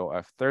contact angle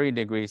of 30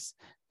 degrees,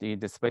 the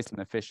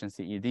displacement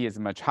efficiency, ED, is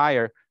much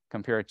higher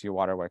compared to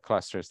water wet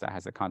clusters that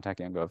has a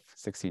contact angle of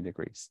 60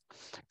 degrees.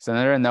 So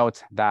another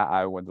note that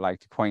I would like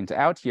to point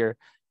out here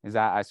is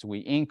that as we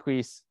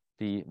increase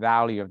the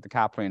value of the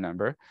capillary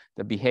number,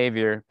 the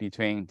behavior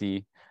between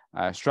the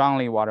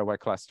strongly water wet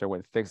cluster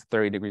with fixed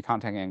 30-degree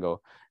contact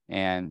angle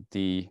and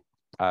the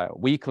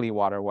weakly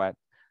water wet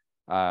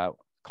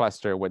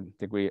cluster with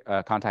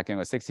contact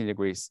angle 60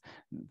 degrees,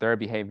 their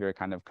behavior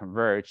kind of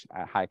converge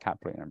at high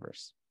capillary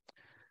numbers.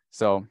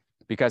 So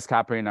because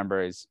capillary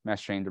number is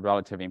measuring the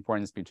relative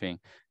importance between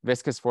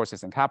viscous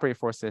forces and capillary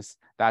forces,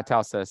 that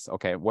tells us,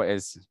 okay, what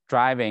is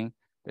driving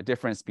the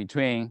difference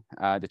between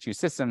the two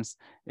systems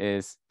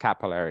is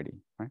capillarity,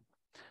 right?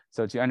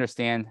 So to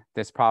understand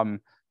this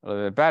problem a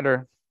little bit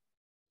better,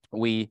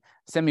 we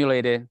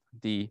simulated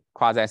the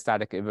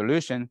quasi-static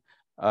evolution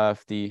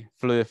of the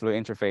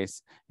fluid-fluid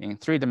interface in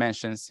 3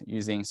 dimensions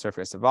using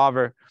Surface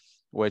Evolver,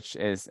 which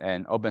is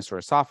an open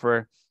source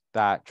software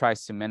that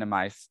tries to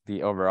minimize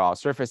the overall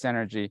surface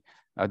energy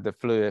of the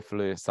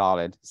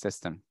fluid-fluid-solid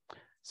system.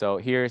 So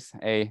here's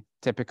a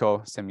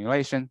typical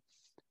simulation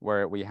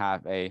where we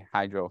have a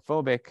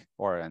hydrophobic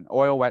or an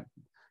oil wet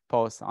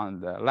post on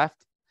the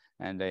left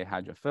and a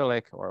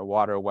hydrophilic or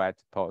water wet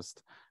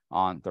post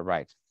on the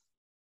right.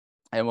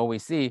 And what we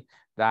see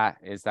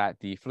is that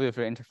the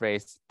fluid-fluid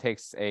interface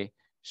takes a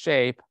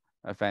shape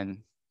of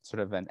an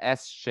sort of an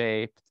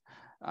S-shaped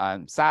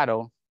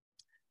saddle,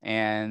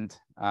 and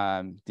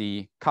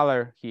the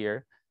color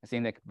here, as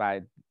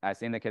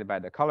indicated by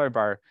the color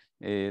bar,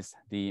 is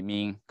the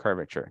mean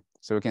curvature.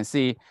 So we can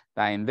see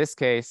that in this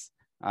case,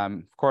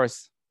 of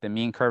course, the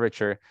mean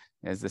curvature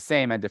is the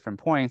same at different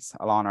points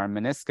along our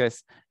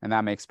meniscus, and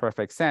that makes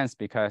perfect sense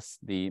because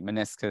the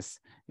meniscus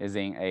is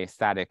in a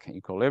static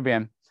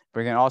equilibrium.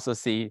 We can also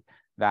see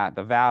that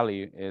the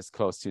value is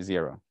close to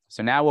 0.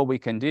 So now what we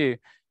can do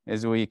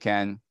is we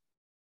can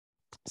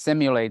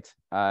simulate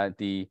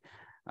the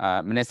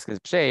meniscus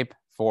shape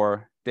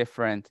for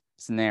different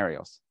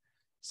scenarios.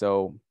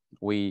 So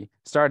we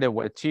started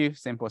with 2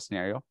 simple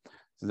scenarios.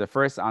 So the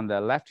first on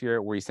the left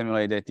here, we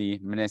simulated the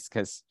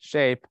meniscus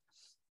shape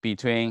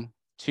between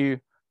 2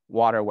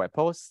 water wet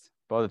posts.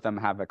 Both of them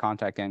have a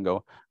contact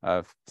angle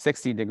of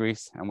 60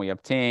 degrees, and we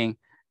obtain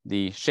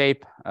the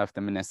shape of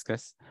the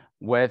meniscus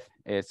with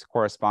its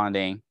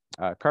corresponding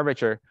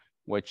curvature,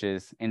 which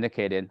is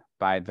indicated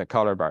by the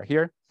color bar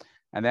here.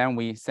 And then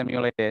we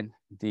simulated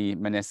the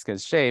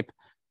meniscus shape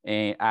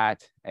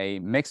at a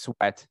mixed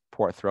wet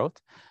pore throat,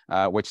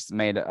 which is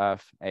made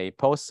of a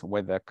post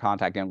with a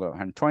contact angle of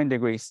 120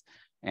 degrees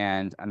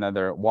and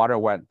another water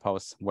wet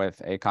post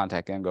with a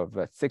contact angle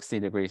of 60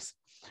 degrees.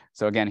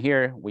 So again,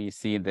 here we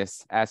see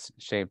this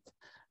S-shaped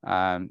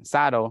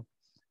saddle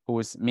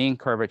whose mean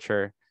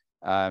curvature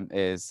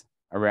is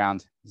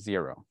around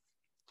 0.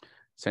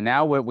 So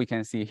now what we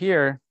can see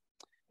here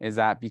is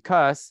that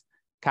because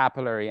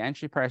capillary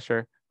entry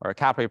pressure or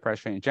capillary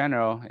pressure in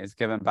general is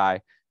given by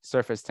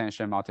surface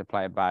tension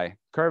multiplied by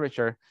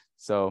curvature.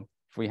 So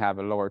if we have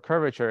a lower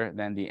curvature,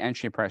 then the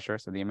entry pressure,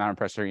 so the amount of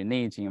pressure you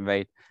need to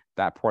invade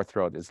that pore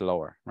throat, is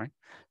lower, right?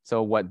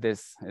 So what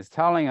this is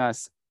telling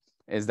us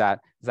is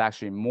that it's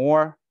actually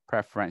more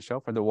preferential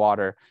for the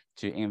water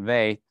to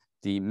invade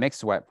the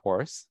mixed wet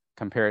pores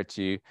compared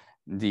to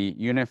the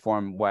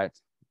uniform wet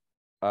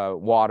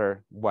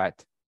water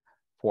wet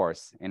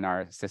pores in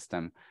our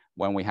system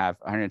when we have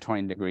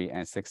 120-degree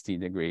and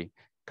 60-degree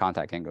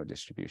contact angle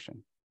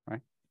distribution,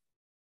 right?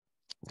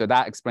 So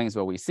that explains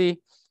what we see.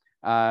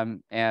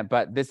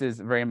 But this is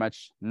very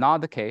much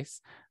not the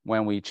case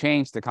when we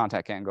change the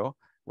contact angle,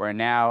 where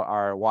now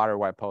our water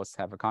wet posts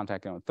have a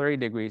contact angle of 30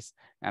 degrees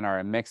and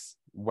our mixed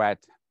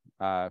wet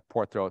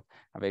pore throat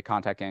have a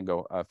contact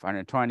angle of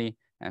 120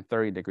 and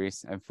 30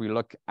 degrees. If we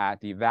look at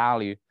the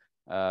value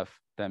of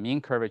the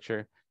mean curvature,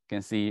 you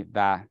can see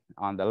that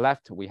on the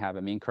left, we have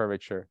a mean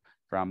curvature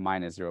from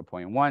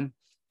 -0.1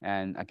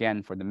 And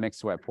again, for the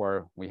mixed wet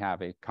pore, we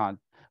have a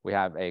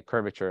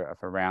curvature of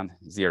around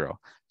 0.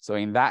 So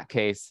in that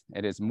case,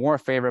 it is more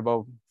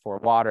favorable for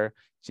water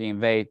to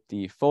invade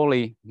the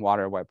fully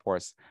water wet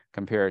pores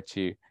compared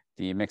to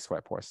the mixed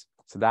wet pores.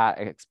 So that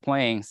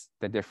explains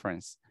the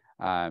difference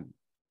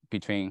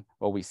between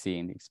what we see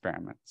in the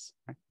experiments.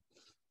 Right?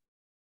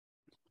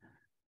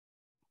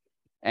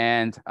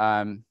 And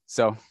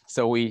so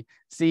we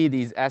see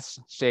these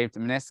S-shaped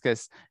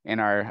meniscus in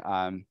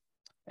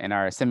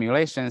our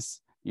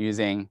simulations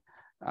using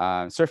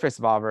surface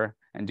evolver.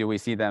 And do we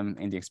see them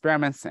in the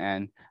experiments?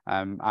 And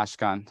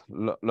Ashkan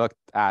looked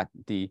at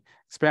the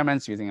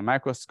experiments using a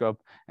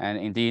microscope, and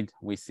indeed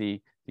we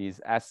see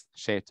these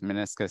S-shaped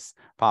meniscus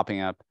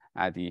popping up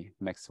at the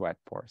mixed wet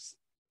pores.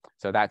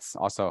 So that's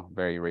also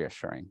very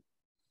reassuring.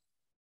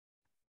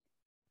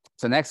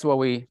 So next, what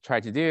we try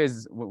to do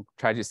is we'll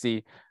try to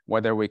see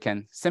whether we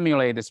can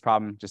simulate this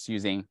problem just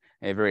using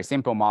a very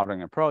simple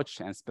modeling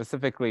approach. And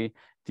specifically,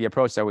 the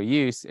approach that we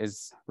use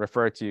is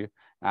referred to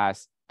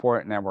as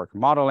pore network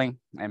modeling.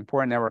 And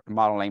pore network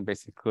modeling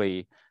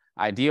basically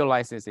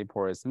idealizes a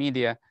porous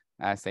media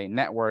as a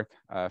network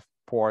of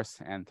pores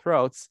and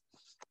throats.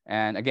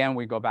 And again,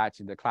 we go back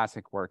to the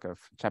classic work of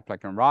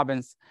Cheplak and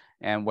Robbins.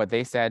 And what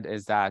they said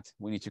is that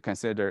we need to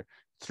consider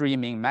 3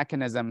 main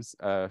mechanisms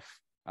of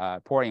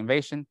pore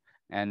invasion.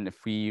 And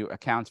if you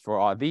account for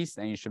all these,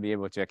 then you should be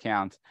able to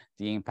account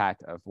the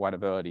impact of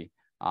wettability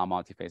on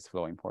multiphase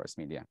flowing porous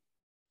media.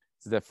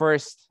 So the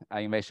first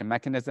invasion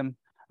mechanism,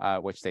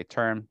 which they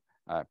term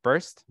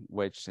burst,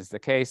 which is the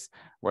case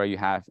where you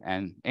have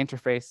an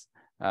interface,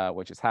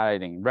 which is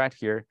highlighted in red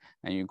here,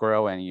 and you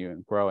grow and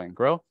you grow and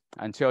grow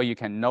until you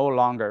can no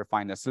longer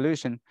find a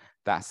solution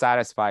that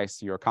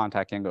satisfies your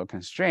contact angle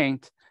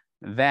constraint.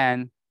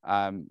 Then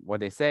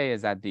what they say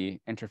is that the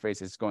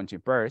interface is going to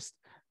burst,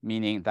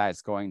 meaning that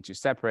it's going to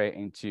separate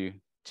into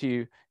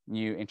 2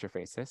 new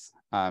interfaces,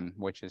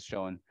 which is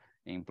shown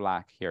in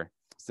black here.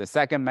 So the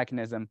second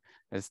mechanism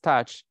is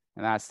touch,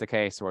 and that's the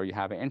case where you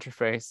have an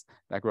interface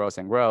that grows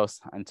and grows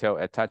until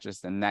it touches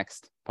the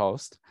next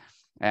post.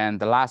 And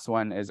the last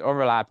one is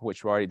overlap,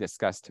 which we already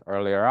discussed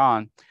earlier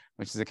on,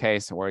 which is a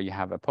case where you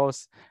have a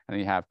post and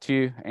you have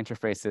 2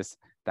 interfaces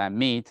that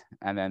meet,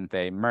 and then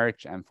they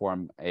merge and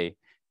form a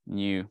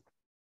new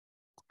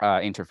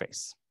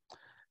interface.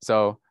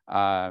 So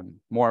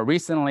more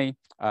recently,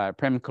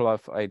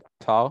 Primkulov et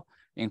al.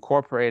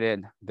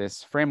 Incorporated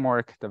this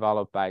framework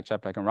developed by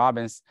Cheplak and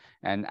Robbins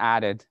and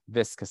added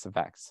viscous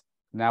effects.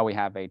 Now we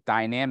have a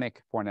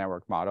dynamic pore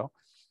network model,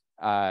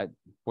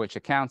 which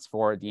accounts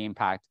for the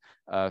impact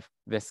of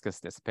viscous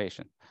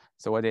dissipation.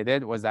 So what they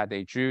did was that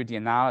they drew the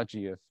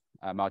analogy of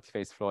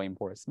multiphase flowing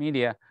porous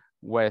media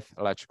with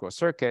electrical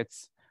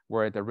circuits,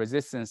 where the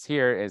resistance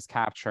here is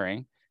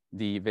capturing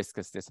the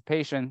viscous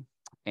dissipation,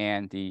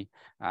 and the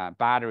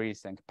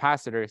batteries and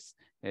capacitors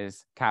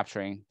is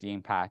capturing the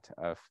impact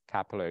of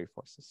capillary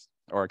forces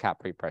or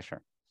capillary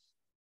pressure.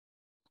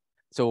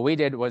 So what we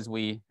did was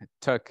we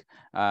took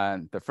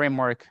the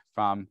framework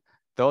from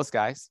those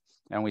guys,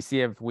 and we see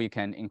if we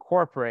can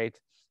incorporate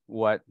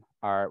what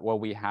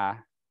we have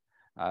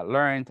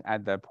learned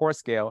at the pore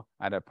scale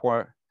at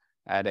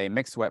a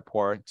mixed wet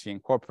pore to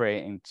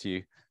incorporate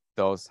into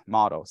those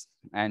models.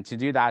 And to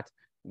do that,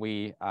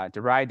 we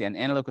derived an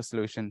analytical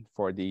solution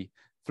for the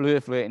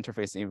fluid-fluid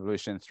interface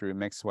evolution through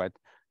mixed wet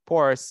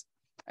pores.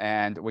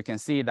 And we can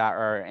see that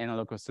our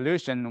analytical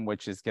solution,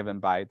 which is given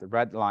by the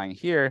red line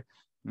here,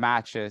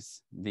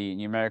 matches the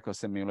numerical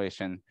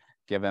simulation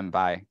given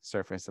by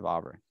surface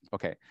evolver.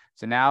 Okay,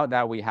 so now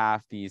that we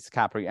have these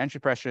capillary entry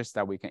pressures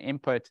that we can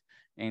input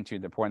into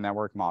the pore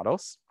network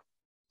models,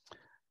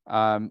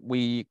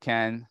 we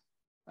can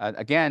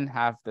again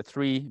have the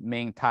 3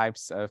 main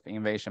types of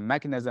invasion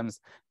mechanisms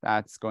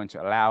that's going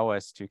to allow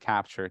us to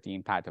capture the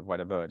impact of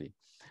wettability.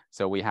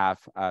 So we have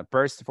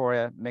burst for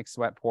a mixed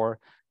wet pore,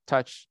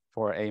 touch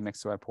for a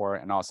mixed wet pore,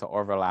 and also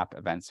overlap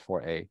events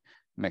for a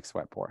mixed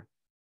wet pore.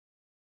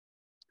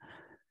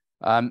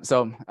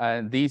 So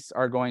these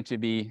are going to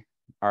be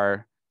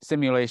our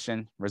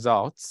simulation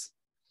results.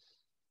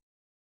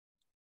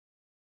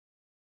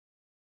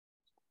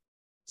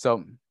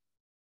 So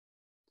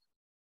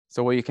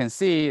what you can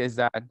see is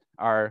that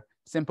our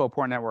simple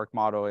pore network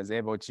model is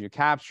able to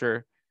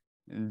capture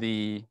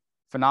the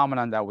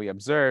phenomenon that we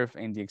observe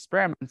in the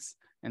experiments,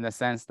 in the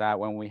sense that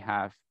when we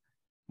have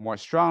more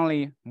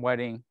strongly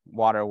wetting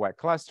water-wet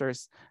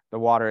clusters, the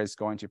water is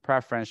going to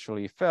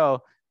preferentially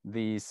fill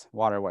these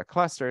water-wet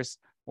clusters,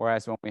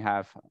 whereas when we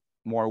have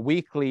more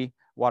weakly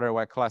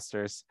water-wet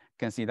clusters, you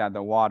can see that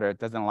the water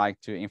doesn't like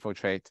to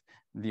infiltrate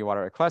the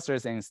water-wet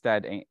clusters, and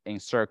instead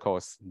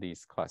encircles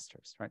these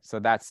clusters, right? So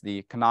that's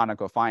the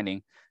canonical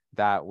finding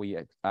that we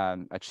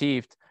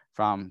achieved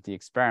from the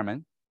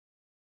experiment.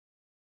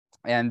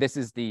 And this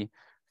is the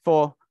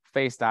full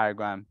phase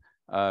diagram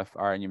of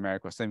our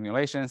numerical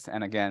simulations.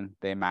 And again,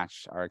 they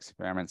match our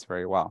experiments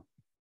very well.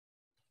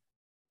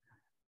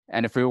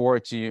 And if we were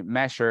to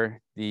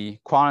measure the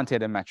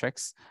quantitative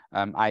metrics,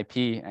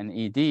 IP and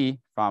ED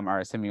from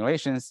our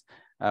simulations,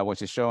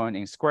 which is shown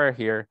in square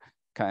here,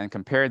 and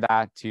compare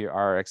that to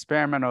our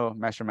experimental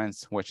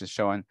measurements, which is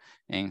shown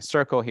in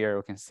circle here,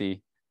 we can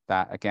see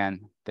that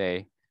again,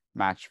 they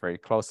match very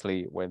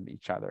closely with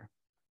each other.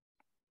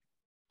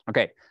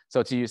 Okay,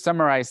 so to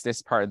summarize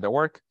this part of the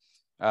work,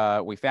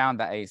 we found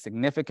that a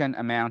significant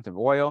amount of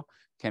oil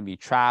can be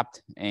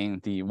trapped in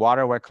the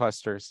water wet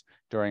clusters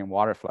during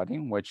water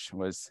flooding, which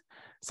was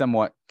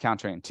somewhat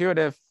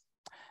counterintuitive.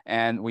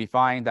 And we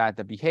find that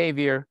the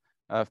behavior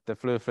of the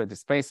fluid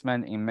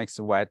displacement in mixed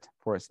wet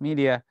porous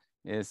media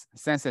is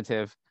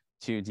sensitive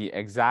to the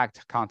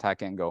exact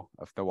contact angle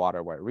of the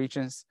water wet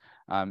regions.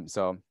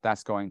 So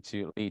that's going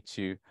to lead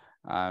to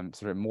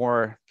sort of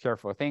more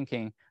careful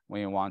thinking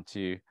when you want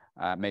to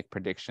make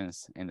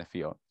predictions in the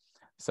field.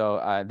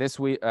 So this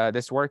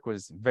work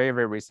was very,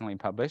 very recently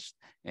published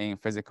in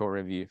Physical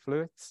Review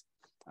Fluids,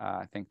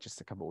 I think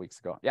just a couple of weeks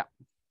ago. Yeah.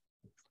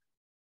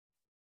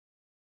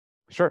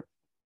 Sure.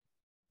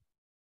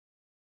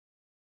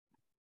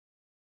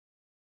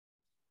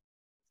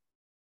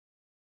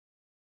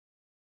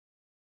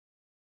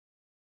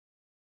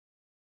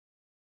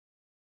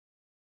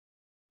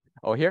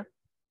 Oh, here?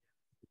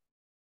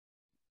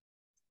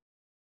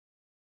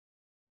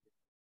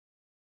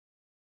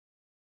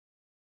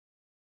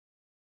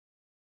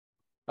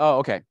 Oh,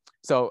 okay.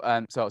 So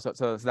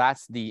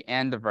that's the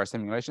end of our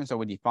simulation. So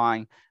we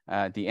define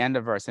the end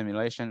of our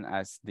simulation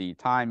as the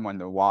time when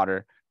the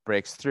water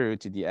breaks through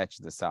to the edge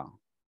of the cell.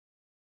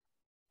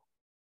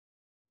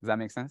 Does that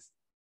make sense?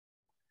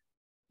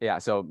 Yeah.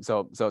 So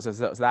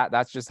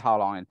that's just how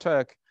long it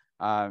took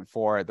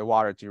for the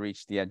water to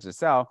reach the edge of the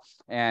cell,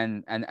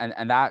 and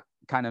that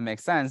kind of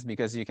makes sense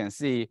because you can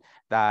see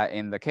that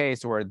in the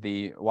case where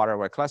the water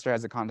wet cluster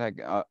has a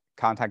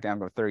contact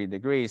angle of 30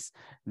 degrees,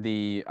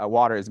 the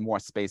water is more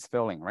space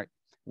filling, right?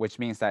 Which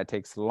means that it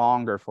takes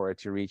longer for it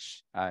to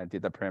reach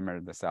the perimeter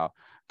of the cell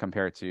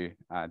compared to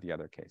the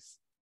other case.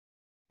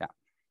 Yeah.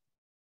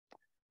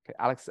 Okay,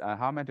 Alex,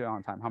 how am I doing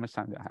on time? How much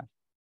time do I have?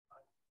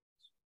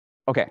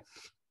 Okay.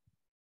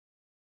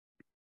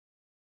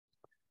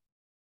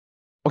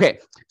 Okay,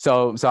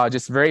 so I'll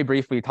just very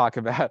briefly talk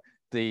about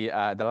the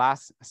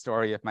last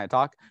story of my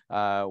talk,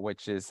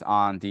 which is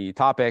on the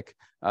topic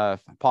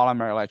of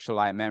polymer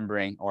electrolyte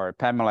membrane or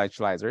PEM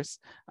electrolyzers,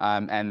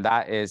 and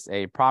that is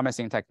a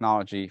promising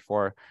technology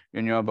for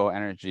renewable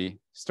energy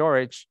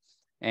storage.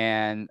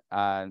 And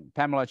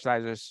PEM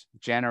electrolyzers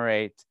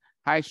generate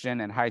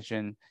hydrogen, and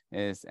hydrogen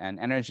is an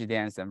energy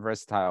dense and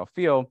versatile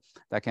fuel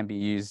that can be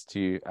used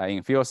to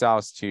in fuel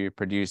cells to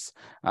produce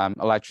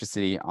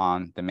electricity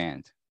on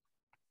demand.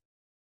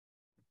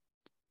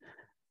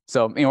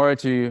 So in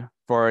order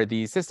for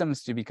these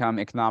systems to become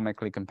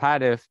economically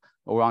competitive,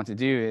 what we want to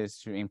do is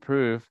to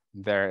improve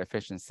their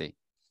efficiency.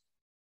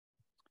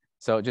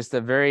 So just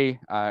a very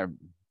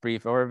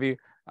brief overview.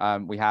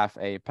 We have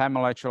a PEM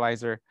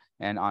electrolyzer,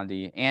 and on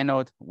the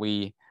anode,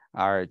 we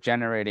are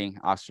generating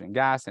oxygen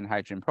gas and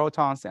hydrogen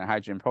protons, and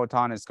hydrogen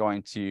proton is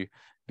going to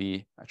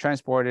be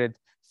transported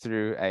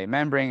through a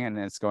membrane, and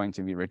it's going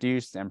to be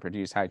reduced and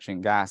produce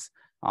hydrogen gas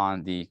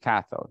on the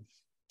cathode.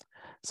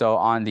 So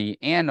on the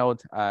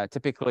anode,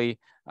 typically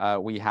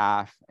we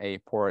have a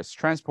porous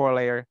transport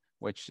layer,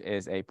 which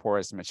is a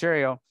porous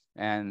material.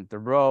 And the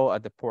role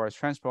of the porous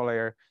transport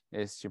layer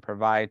is to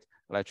provide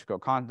electrical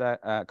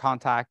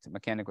contact,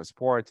 mechanical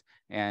support,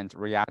 and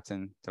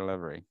reactant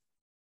delivery.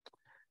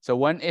 So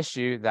one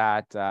issue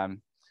that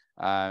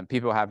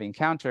people have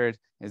encountered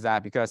is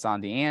that because on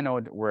the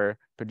anode, we're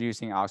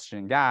producing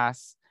oxygen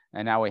gas,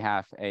 and now we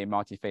have a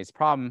multi-phase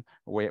problem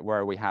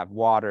where we have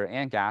water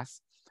and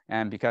gas.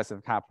 And because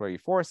of capillary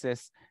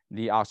forces,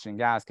 the oxygen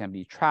gas can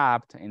be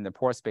trapped in the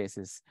pore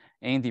spaces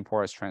in the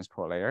porous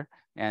transport layer.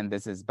 And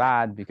this is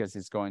bad because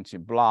it's going to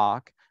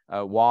block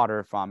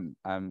water from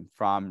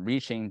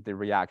reaching the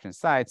reaction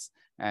sites,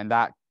 and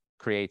that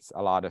creates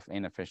a lot of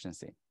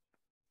inefficiency.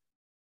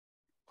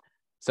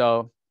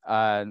 So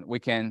we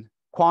can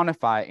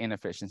quantify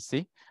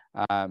inefficiency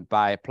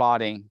by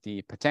plotting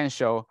the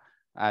potential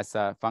as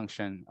a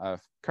function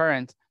of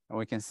current. And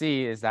we can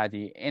see is that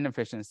the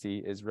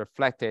inefficiency is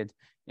reflected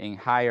in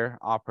higher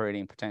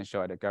operating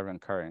potential at a given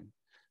current.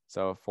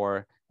 So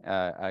for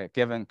a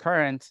given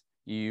current,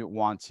 you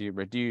want to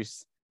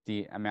reduce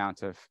the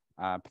amount of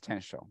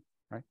potential,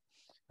 right?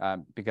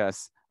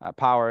 Because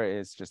power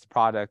is just a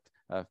product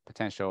of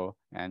potential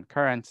and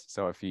current.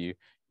 So if you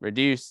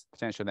reduce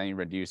potential, then you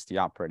reduce the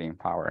operating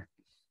power.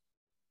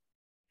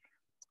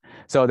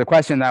 So the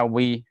question that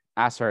we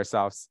ask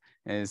ourselves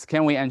is,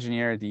 can we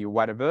engineer the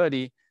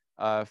wettability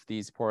of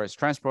these porous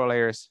transport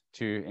layers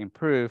to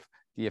improve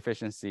the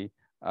efficiency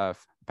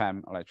of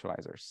PEM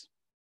electrolyzers?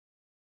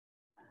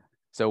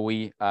 So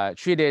we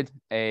treated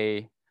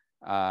a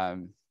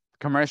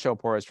commercial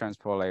porous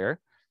transport layer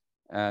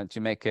to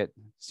make it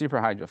super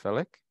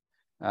hydrophilic.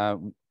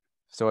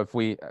 So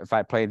if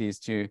I play these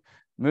two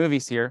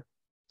movies here,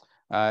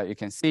 you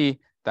can see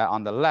that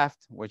on the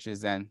left, which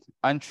is an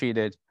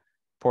untreated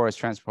porous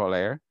transport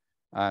layer,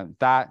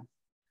 that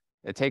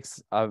it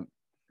takes a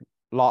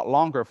lot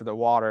longer for the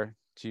water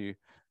to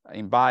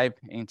imbibe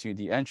into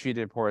the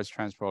untreated porous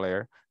transport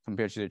layer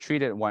compared to the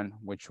treated one,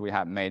 which we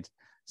have made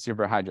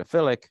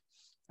superhydrophilic.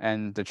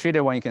 And the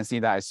treated one, you can see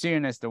that as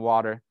soon as the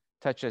water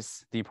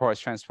touches the porous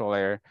transport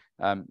layer,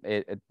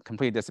 it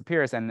completely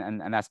disappears.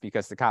 And that's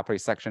because the capillary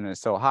section is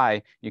so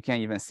high, you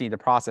can't even see the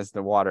process of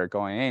the water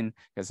going in,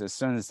 because as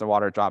soon as the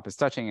water drop is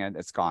touching it,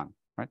 it's gone,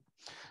 right?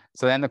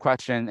 So then the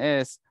question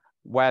is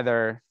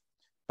whether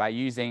by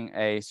using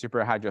a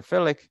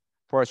superhydrophilic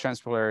porous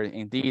transport layer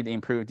indeed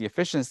improve the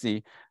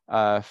efficiency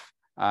of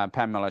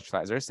PEM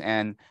electrolyzers.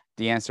 And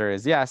the answer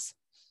is yes.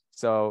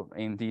 So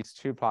in these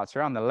two plots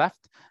here on the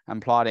left, I'm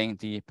plotting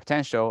the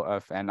potential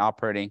of an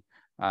operating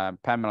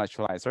PEM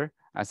electrolyzer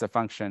as a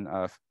function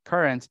of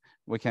current.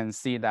 We can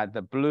see that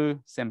the blue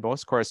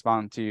symbols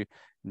correspond to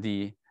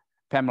the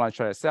PEM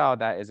electrolyzer cell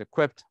that is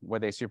equipped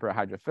with a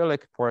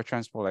superhydrophilic porous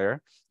transport layer.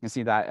 You can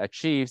see that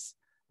achieves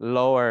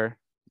lower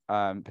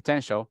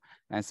potential,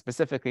 and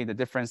specifically the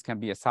difference can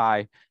be as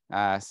high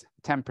as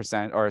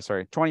 10% or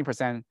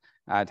 20%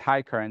 at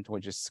high current,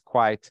 which is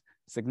quite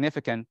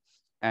significant.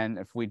 And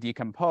if we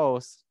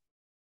decompose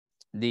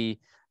the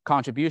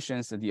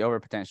contributions to the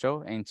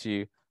overpotential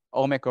into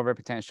ohmic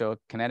overpotential,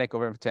 kinetic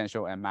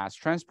overpotential, and mass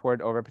transport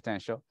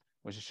overpotential,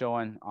 which is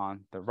shown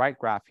on the right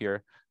graph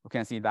here, we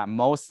can see that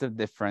most of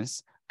the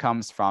difference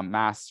comes from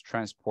mass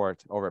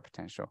transport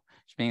overpotential,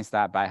 which means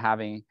that by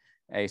having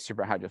a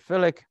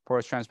superhydrophilic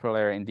porous transport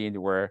layer, indeed,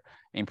 we're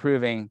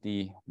improving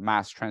the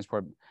mass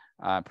transport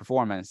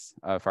performance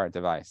of our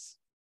device.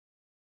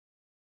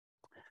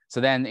 So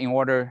then in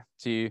order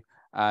to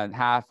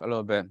have a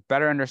little bit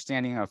better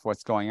understanding of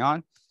what's going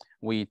on,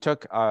 we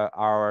took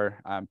our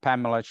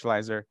PEM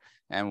electrolyzer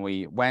and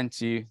we went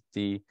to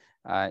the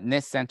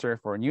NIST Center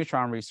for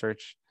Neutron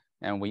Research,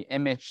 and we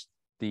imaged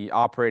the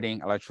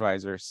operating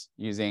electrolyzers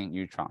using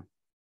neutron.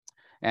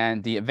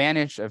 And the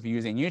advantage of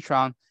using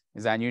neutron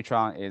is that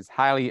neutron is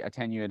highly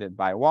attenuated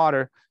by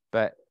water,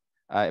 but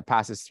it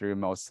passes through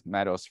most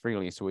metals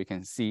freely, so we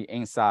can see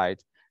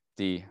inside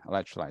the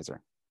electrolyzer.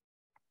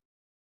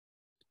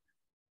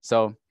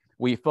 So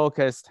we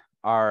focused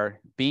our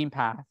beam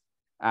path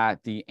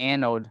at the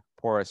anode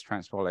porous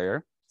transport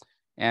layer.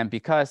 And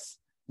because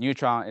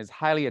neutron is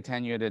highly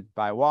attenuated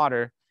by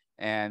water,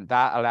 and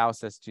that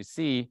allows us to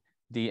see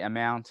the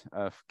amount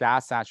of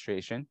gas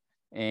saturation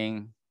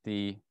in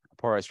the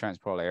porous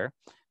transport layer.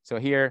 So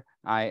here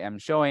I am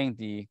showing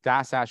the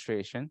gas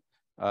saturation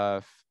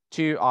of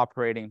two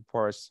operating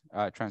porous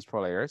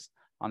transport layers.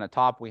 On the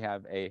top, we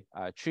have a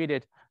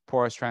treated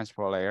porous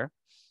transport layer.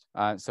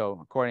 So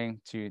according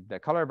to the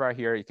color bar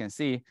here, you can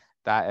see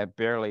that it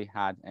barely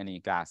had any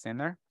gas in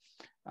there.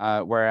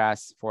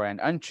 Whereas for an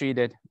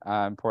untreated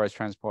porous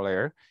transport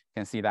layer, you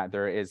can see that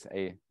there is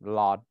a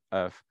lot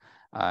of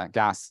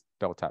gas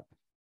built up.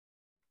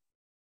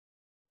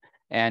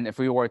 And if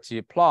we were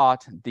to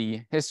plot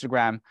the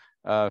histogram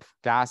of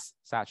gas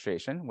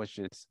saturation, which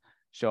is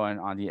shown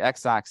on the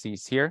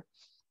x-axis here,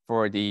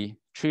 for the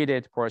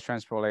treated porous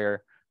transport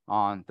layer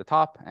on the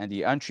top and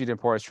the untreated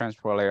porous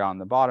transport layer on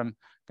the bottom, you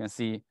can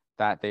see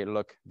that they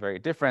look very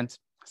different.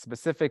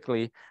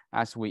 Specifically,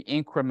 as we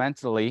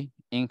incrementally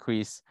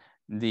increase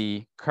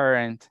the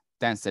current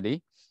density,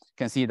 you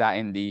can see that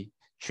in the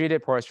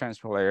treated porous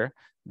transport layer,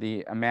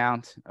 the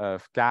amount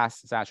of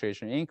gas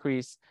saturation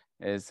increase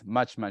is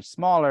much, much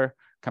smaller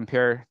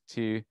compared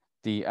to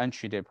the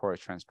untreated porous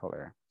transport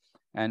layer.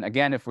 And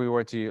again, if we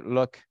were to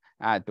look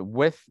at the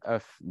width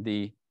of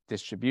the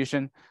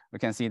distribution, we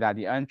can see that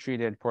the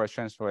untreated porous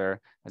transport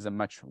layer has a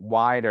much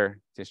wider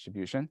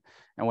distribution.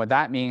 And what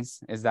that means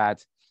is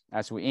that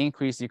as we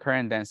increase the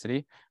current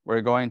density,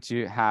 we're going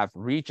to have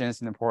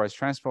regions in the porous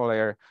transport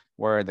layer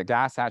where the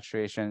gas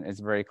saturation is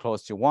very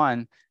close to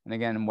 1. And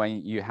again,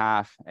 when you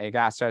have a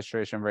gas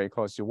saturation very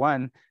close to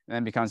 1, then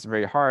it becomes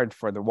very hard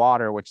for the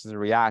water, which is a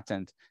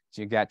reactant,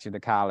 to get to the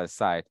catalyst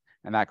site.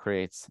 And that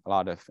creates a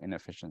lot of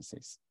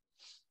inefficiencies.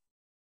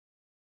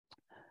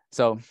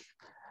 So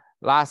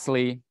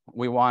lastly,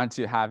 we want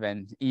to have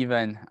an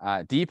even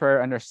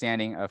deeper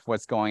understanding of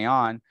what's going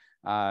on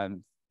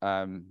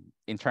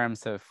in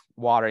terms of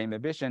water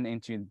imbibition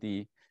into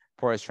the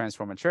porous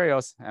transport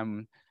materials.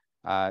 And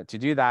to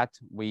do that,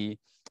 we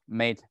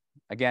made,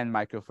 again,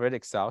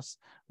 microfluidic cells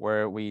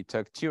where we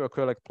took two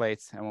acrylic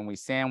plates, and when we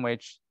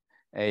sandwich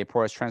a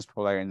porous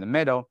transport layer in the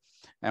middle,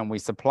 and we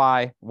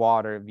supply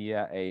water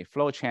via a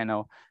flow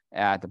channel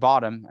at the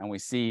bottom, and we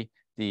see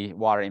the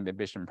water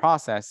imbibition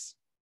process.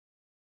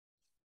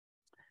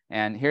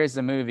 And here's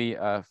the movie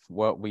of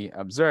what we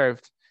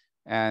observed.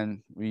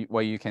 And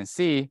what you can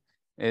see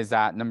is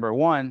that, number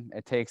one,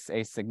 it takes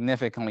a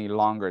significantly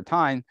longer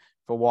time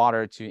for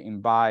water to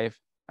imbibe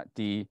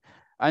the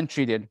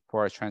untreated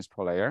porous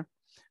transport layer,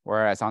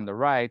 whereas on the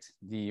right,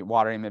 the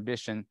water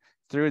imbibition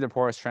through the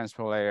porous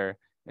transport layer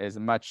is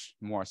much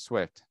more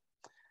swift.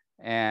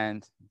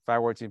 And if I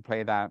were to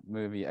play that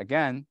movie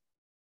again,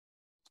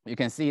 you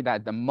can see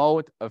that the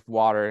mode of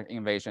water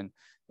invasion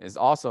is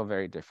also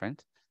very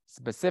different.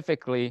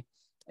 Specifically,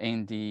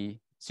 in the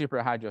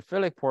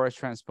superhydrophilic porous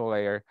transport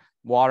layer,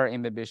 water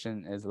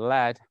imbibition is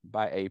led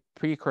by a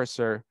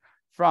precursor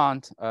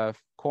front of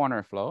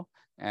corner flow,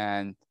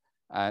 and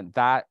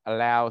that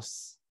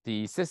allows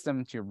the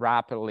system to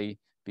rapidly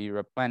be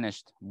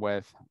replenished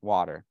with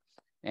water.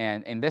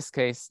 And in this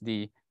case,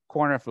 the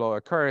corner flow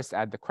occurs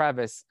at the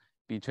crevice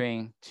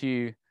between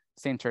two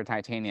sintered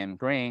titanium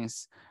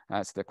grains.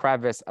 So the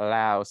crevice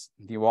allows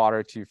the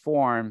water to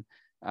form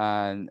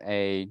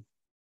a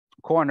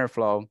corner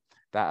flow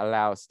that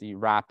allows the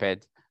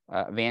rapid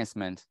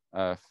advancement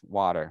of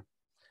water.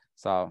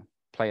 So I'll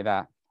play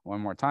that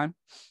one more time.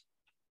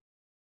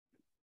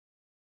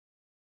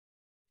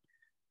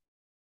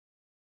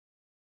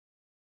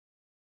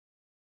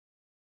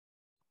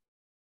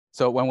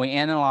 So when we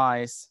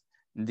analyze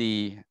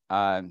the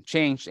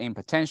change in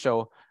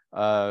potential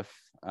of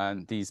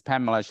these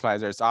PEM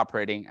electrolyzers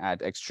operating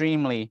at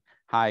extremely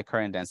high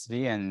current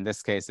density, and in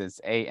this case, it's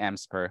 8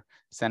 amps per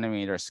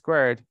centimeter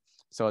squared.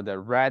 So the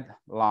red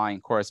line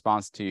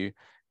corresponds to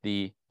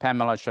the PEM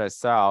electrolyzer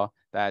cell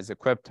that is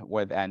equipped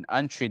with an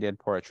untreated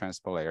porous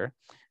transport layer.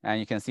 And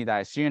you can see that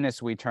as soon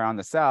as we turn on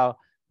the cell,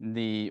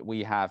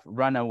 we have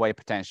runaway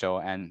potential,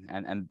 and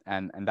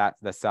that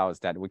the cell is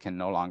dead. We can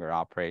no longer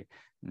operate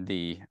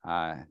the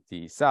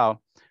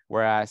cell,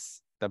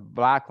 whereas the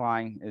black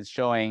line is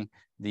showing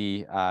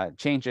the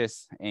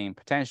changes in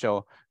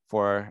potential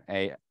for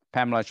a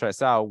PEM electrolyzer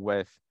cell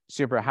with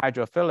super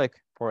hydrophilic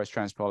porous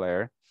transport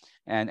layer.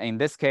 And in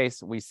this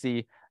case, we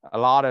see a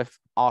lot of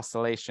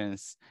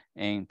oscillations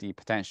in the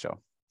potential.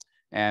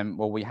 And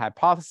what we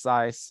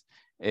hypothesize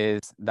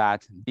is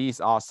that these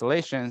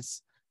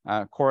oscillations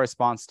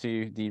corresponds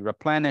to the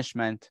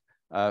replenishment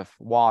of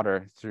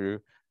water through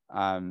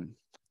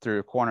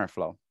corner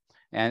flow.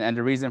 And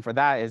the reason for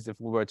that is if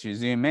we were to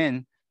zoom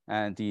in,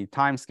 the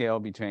time scale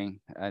between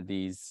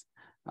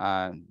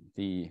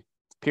the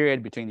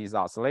period between these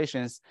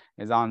oscillations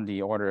is on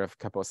the order of a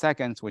couple of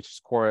seconds,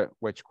 which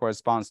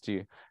corresponds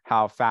to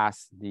how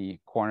fast the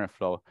corner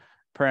flow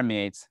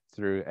permeates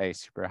through a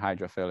super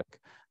hydrophilic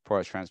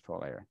porous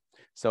transport layer.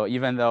 So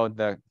even though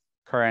the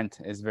current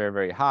is very,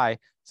 very high,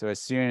 so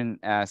as soon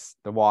as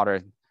the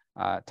water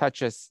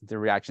touches the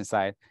reaction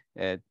site,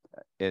 it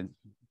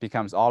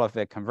becomes all of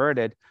it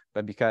converted,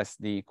 but because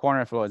the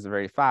corner flow is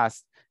very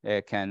fast,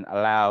 it can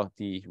allow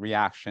the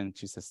reaction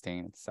to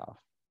sustain itself.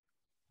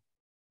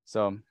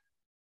 So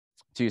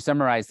to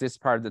summarize this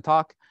part of the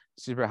talk,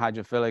 super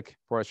hydrophilic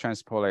porous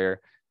transport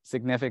layer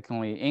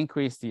significantly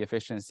increase the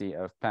efficiency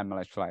of PEM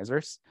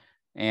electrolyzers,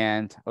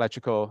 and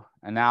electrochemical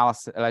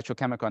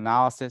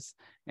analysis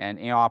and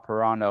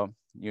in-operando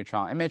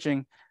neutron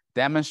imaging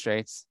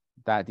demonstrates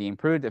that the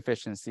improved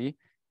efficiency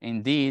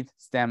indeed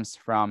stems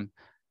from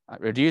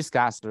reduced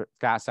gas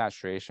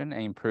saturation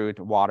and improved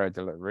water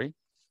delivery.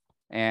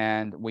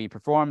 And we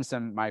performed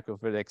some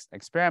microphysics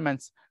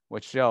experiments,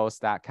 which shows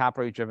that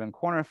capillary-driven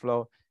corner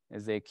flow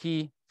is a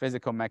key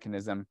physical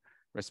mechanism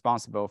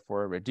responsible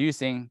for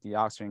reducing the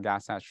oxygen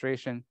gas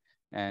saturation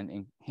and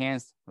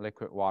enhanced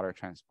liquid water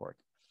transport.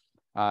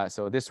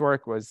 So this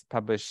work was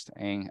published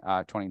in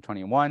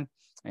 2021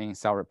 in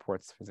Cell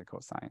Reports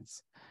Physical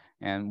Science.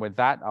 And with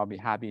that, I'll be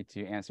happy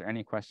to answer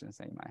any questions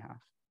that you might have.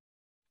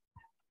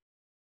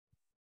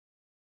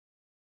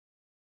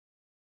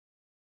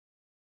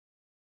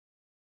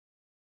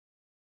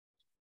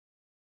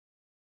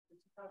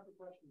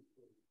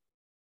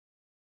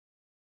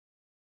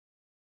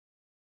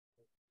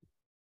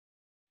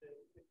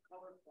 The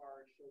color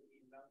bar shows the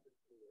amount of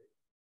fluid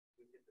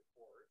within the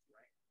pores,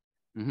 right?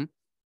 Mm-hmm.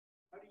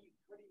 How do you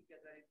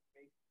get that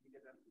information? Do you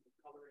get that from the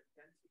color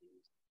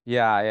intensities?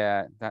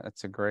 Yeah,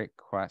 that's a great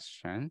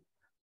question,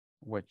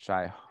 which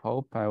I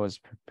hope I was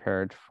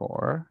prepared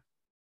for.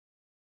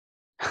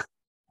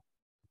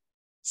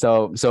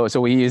 So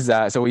we use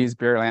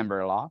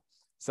Beer-Lambert law.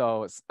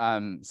 So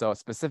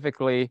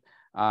specifically,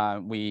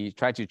 we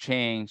try to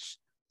change.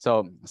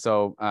 So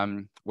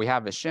we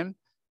have a shim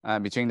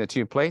between the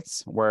two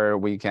plates where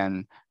we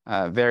can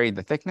vary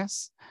the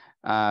thickness,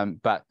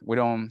 but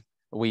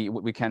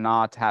we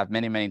cannot have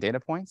many data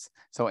points.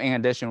 So in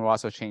addition, we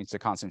also change the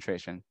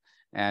concentration,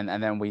 and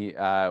then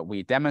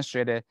we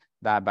demonstrated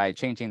that by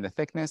changing the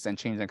thickness and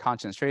changing the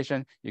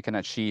concentration, you can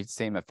achieve the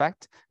same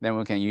effect. Then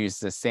we can use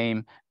the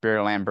same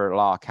Beer-Lambert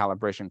law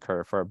calibration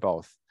curve for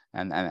both,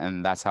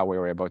 and that's how we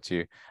were able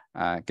to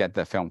get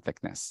the film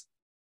thickness.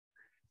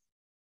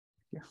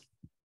 Yeah.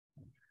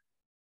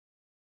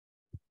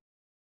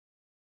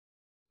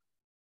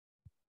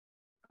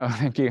 Oh,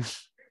 thank you.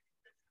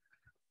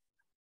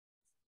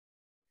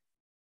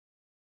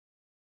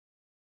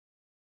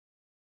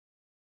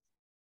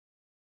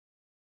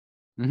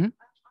 Mm-hmm.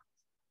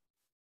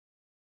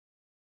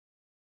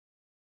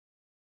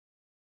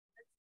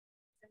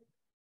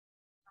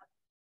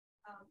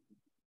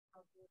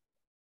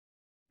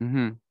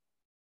 Mm-hmm.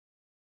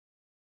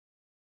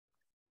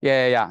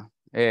 Yeah.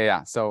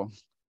 So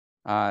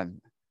that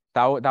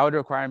would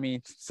require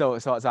me. So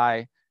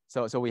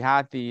we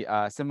had the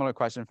similar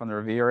question from the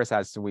reviewers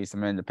as we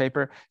submitted the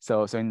paper.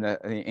 So in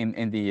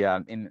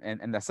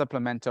the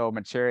supplemental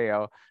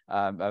material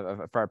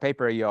for our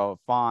paper, you'll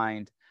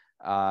find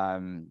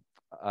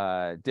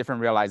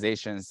different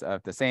realizations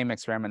of the same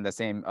experiment,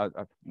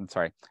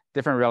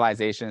 different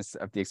realizations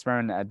of the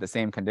experiment at the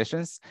same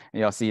conditions. And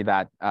you'll see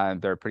that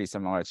they're pretty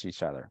similar to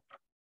each other.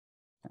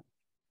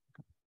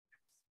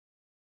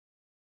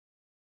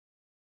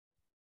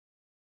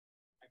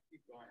 keep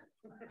going.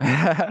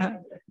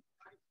 How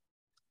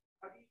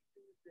do you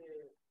choose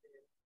the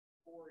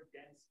pore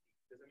density?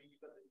 Because I mean,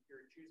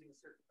 you're choosing a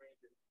certain range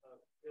of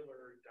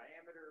filler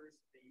diameters,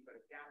 then you've got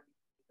a gap,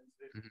 and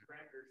so there's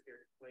parameters there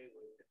to play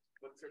with.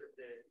 What sort of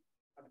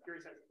I'm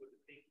curious as to what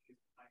the thinking is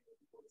behind those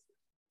courses.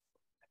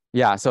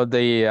 Yeah, so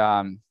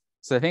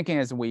the thinking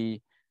is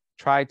we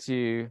try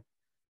to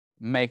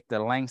make the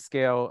length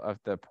scale of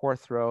the pore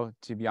throat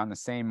to be on the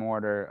same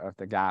order of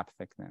the gap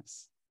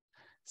thickness.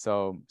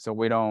 So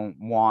we don't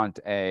want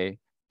a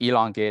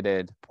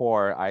elongated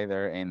pore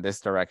either in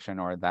this direction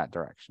or that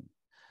direction.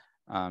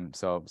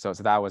 So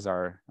that was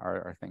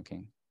our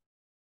thinking.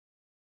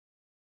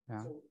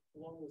 Yeah. So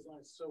along those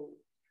lines, so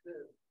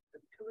the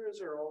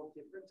pillars are all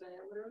different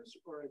diameters,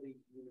 or are they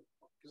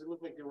uniform? Because it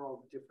looked like they were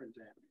all different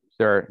diameters.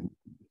 They're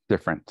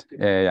different.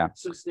 Yeah.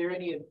 So is there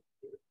any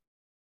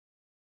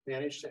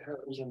advantage to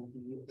having them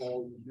be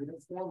all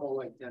uniform,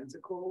 all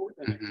identical,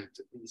 and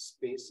to be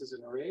spaced as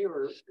an array,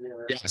 or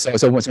yeah.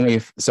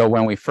 So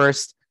when we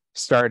first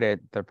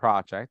started the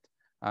project,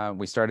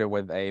 we started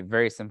with a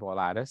very simple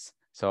lattice.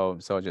 So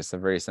just a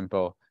very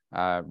simple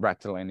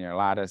rectilinear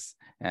lattice,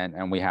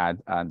 and we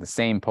had the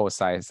same post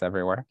size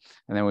everywhere.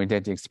 And then we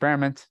did the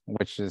experiment,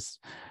 which is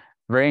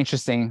very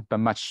interesting, but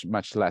much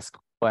less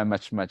cool and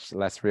much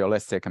less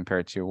realistic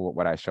compared to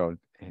what I showed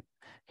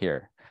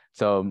here.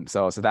 So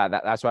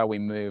that's why we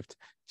moved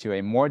to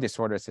a more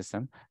disordered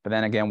system. But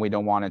then again, we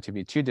don't want it to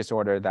be too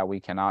disordered that we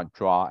cannot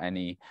draw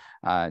any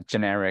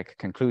generic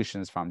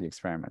conclusions from the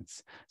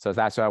experiments. So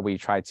that's why we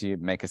try to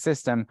make a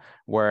system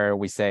where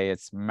we say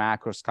it's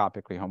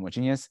macroscopically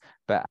homogeneous,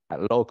 but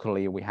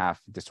locally we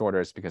have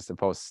disorders because the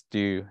posts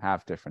do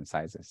have different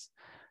sizes.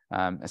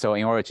 So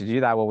in order to do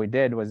that, what we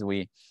did was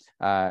we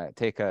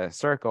take a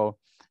circle,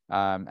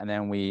 and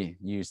then we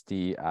use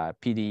the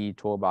PDE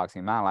toolbox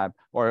in MATLAB,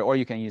 or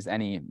you can use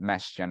any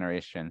mesh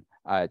generating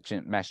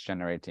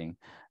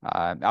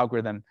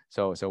algorithm.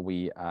 So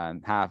we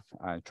have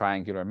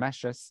triangular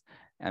meshes,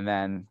 and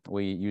then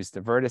we use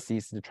the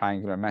vertices of the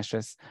triangular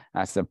meshes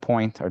as the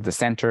point or the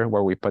center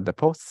where we put the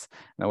posts.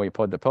 And then we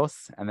put the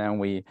posts, and then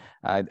we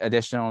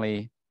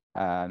additionally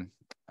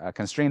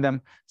constrain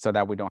them so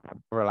that we don't have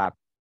overlap.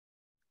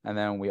 And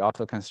then we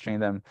also constrain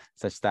them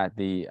such that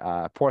the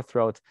pore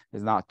throat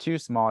is not too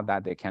small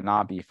that they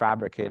cannot be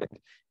fabricated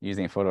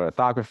using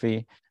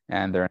photolithography,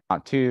 and they're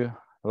not too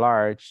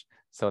large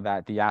so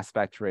that the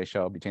aspect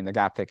ratio between the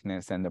gap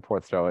thickness and the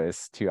pore throat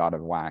is too out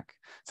of whack.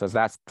 So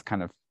that's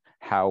kind of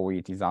how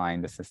we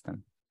design the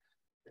system.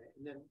 Okay.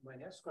 And then my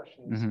next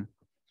question is,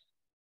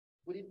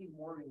 would it be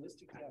more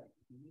realistic to have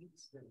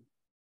beads than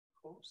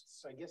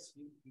posts? I guess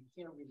you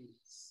can't really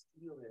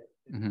steal it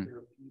if there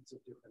are beads of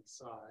different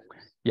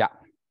size. Yeah.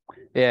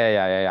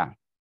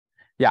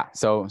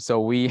 So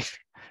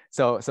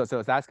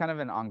that's kind of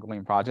an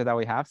ongoing project that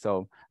we have.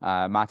 So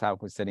Mata,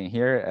 who's sitting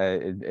here,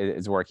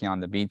 is working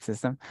on the bead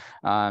system.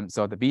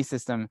 So the bead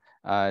system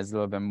is a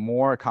little bit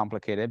more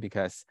complicated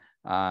because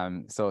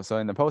so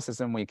in the post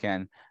system we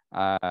can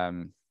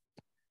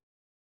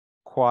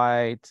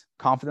quite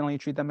confidently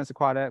treat them as a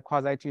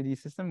quasi 2D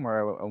system,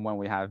 where when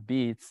we have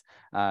beads,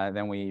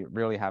 then we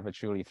really have a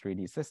truly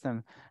 3D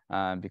system,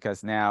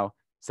 because now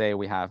say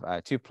we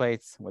have 2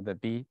 plates with a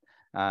bead,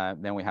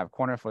 then we have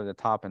corner for the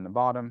top and the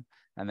bottom,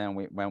 and then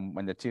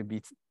when the 2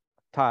 beads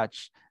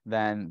touch,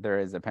 then there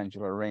is a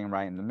pendular ring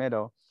right in the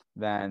middle.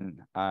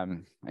 Then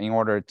in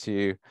order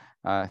to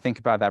think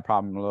about that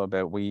problem a little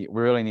bit, we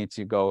really need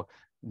to go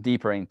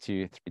deeper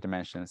into 3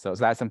 dimensions. So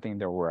that's something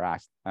that we're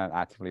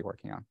actively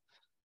working on.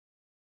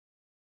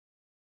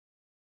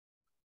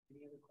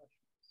 Any other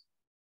questions?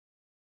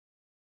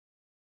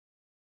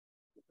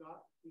 If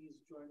not, please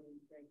join me in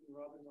thanking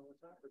Robin one more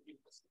time for being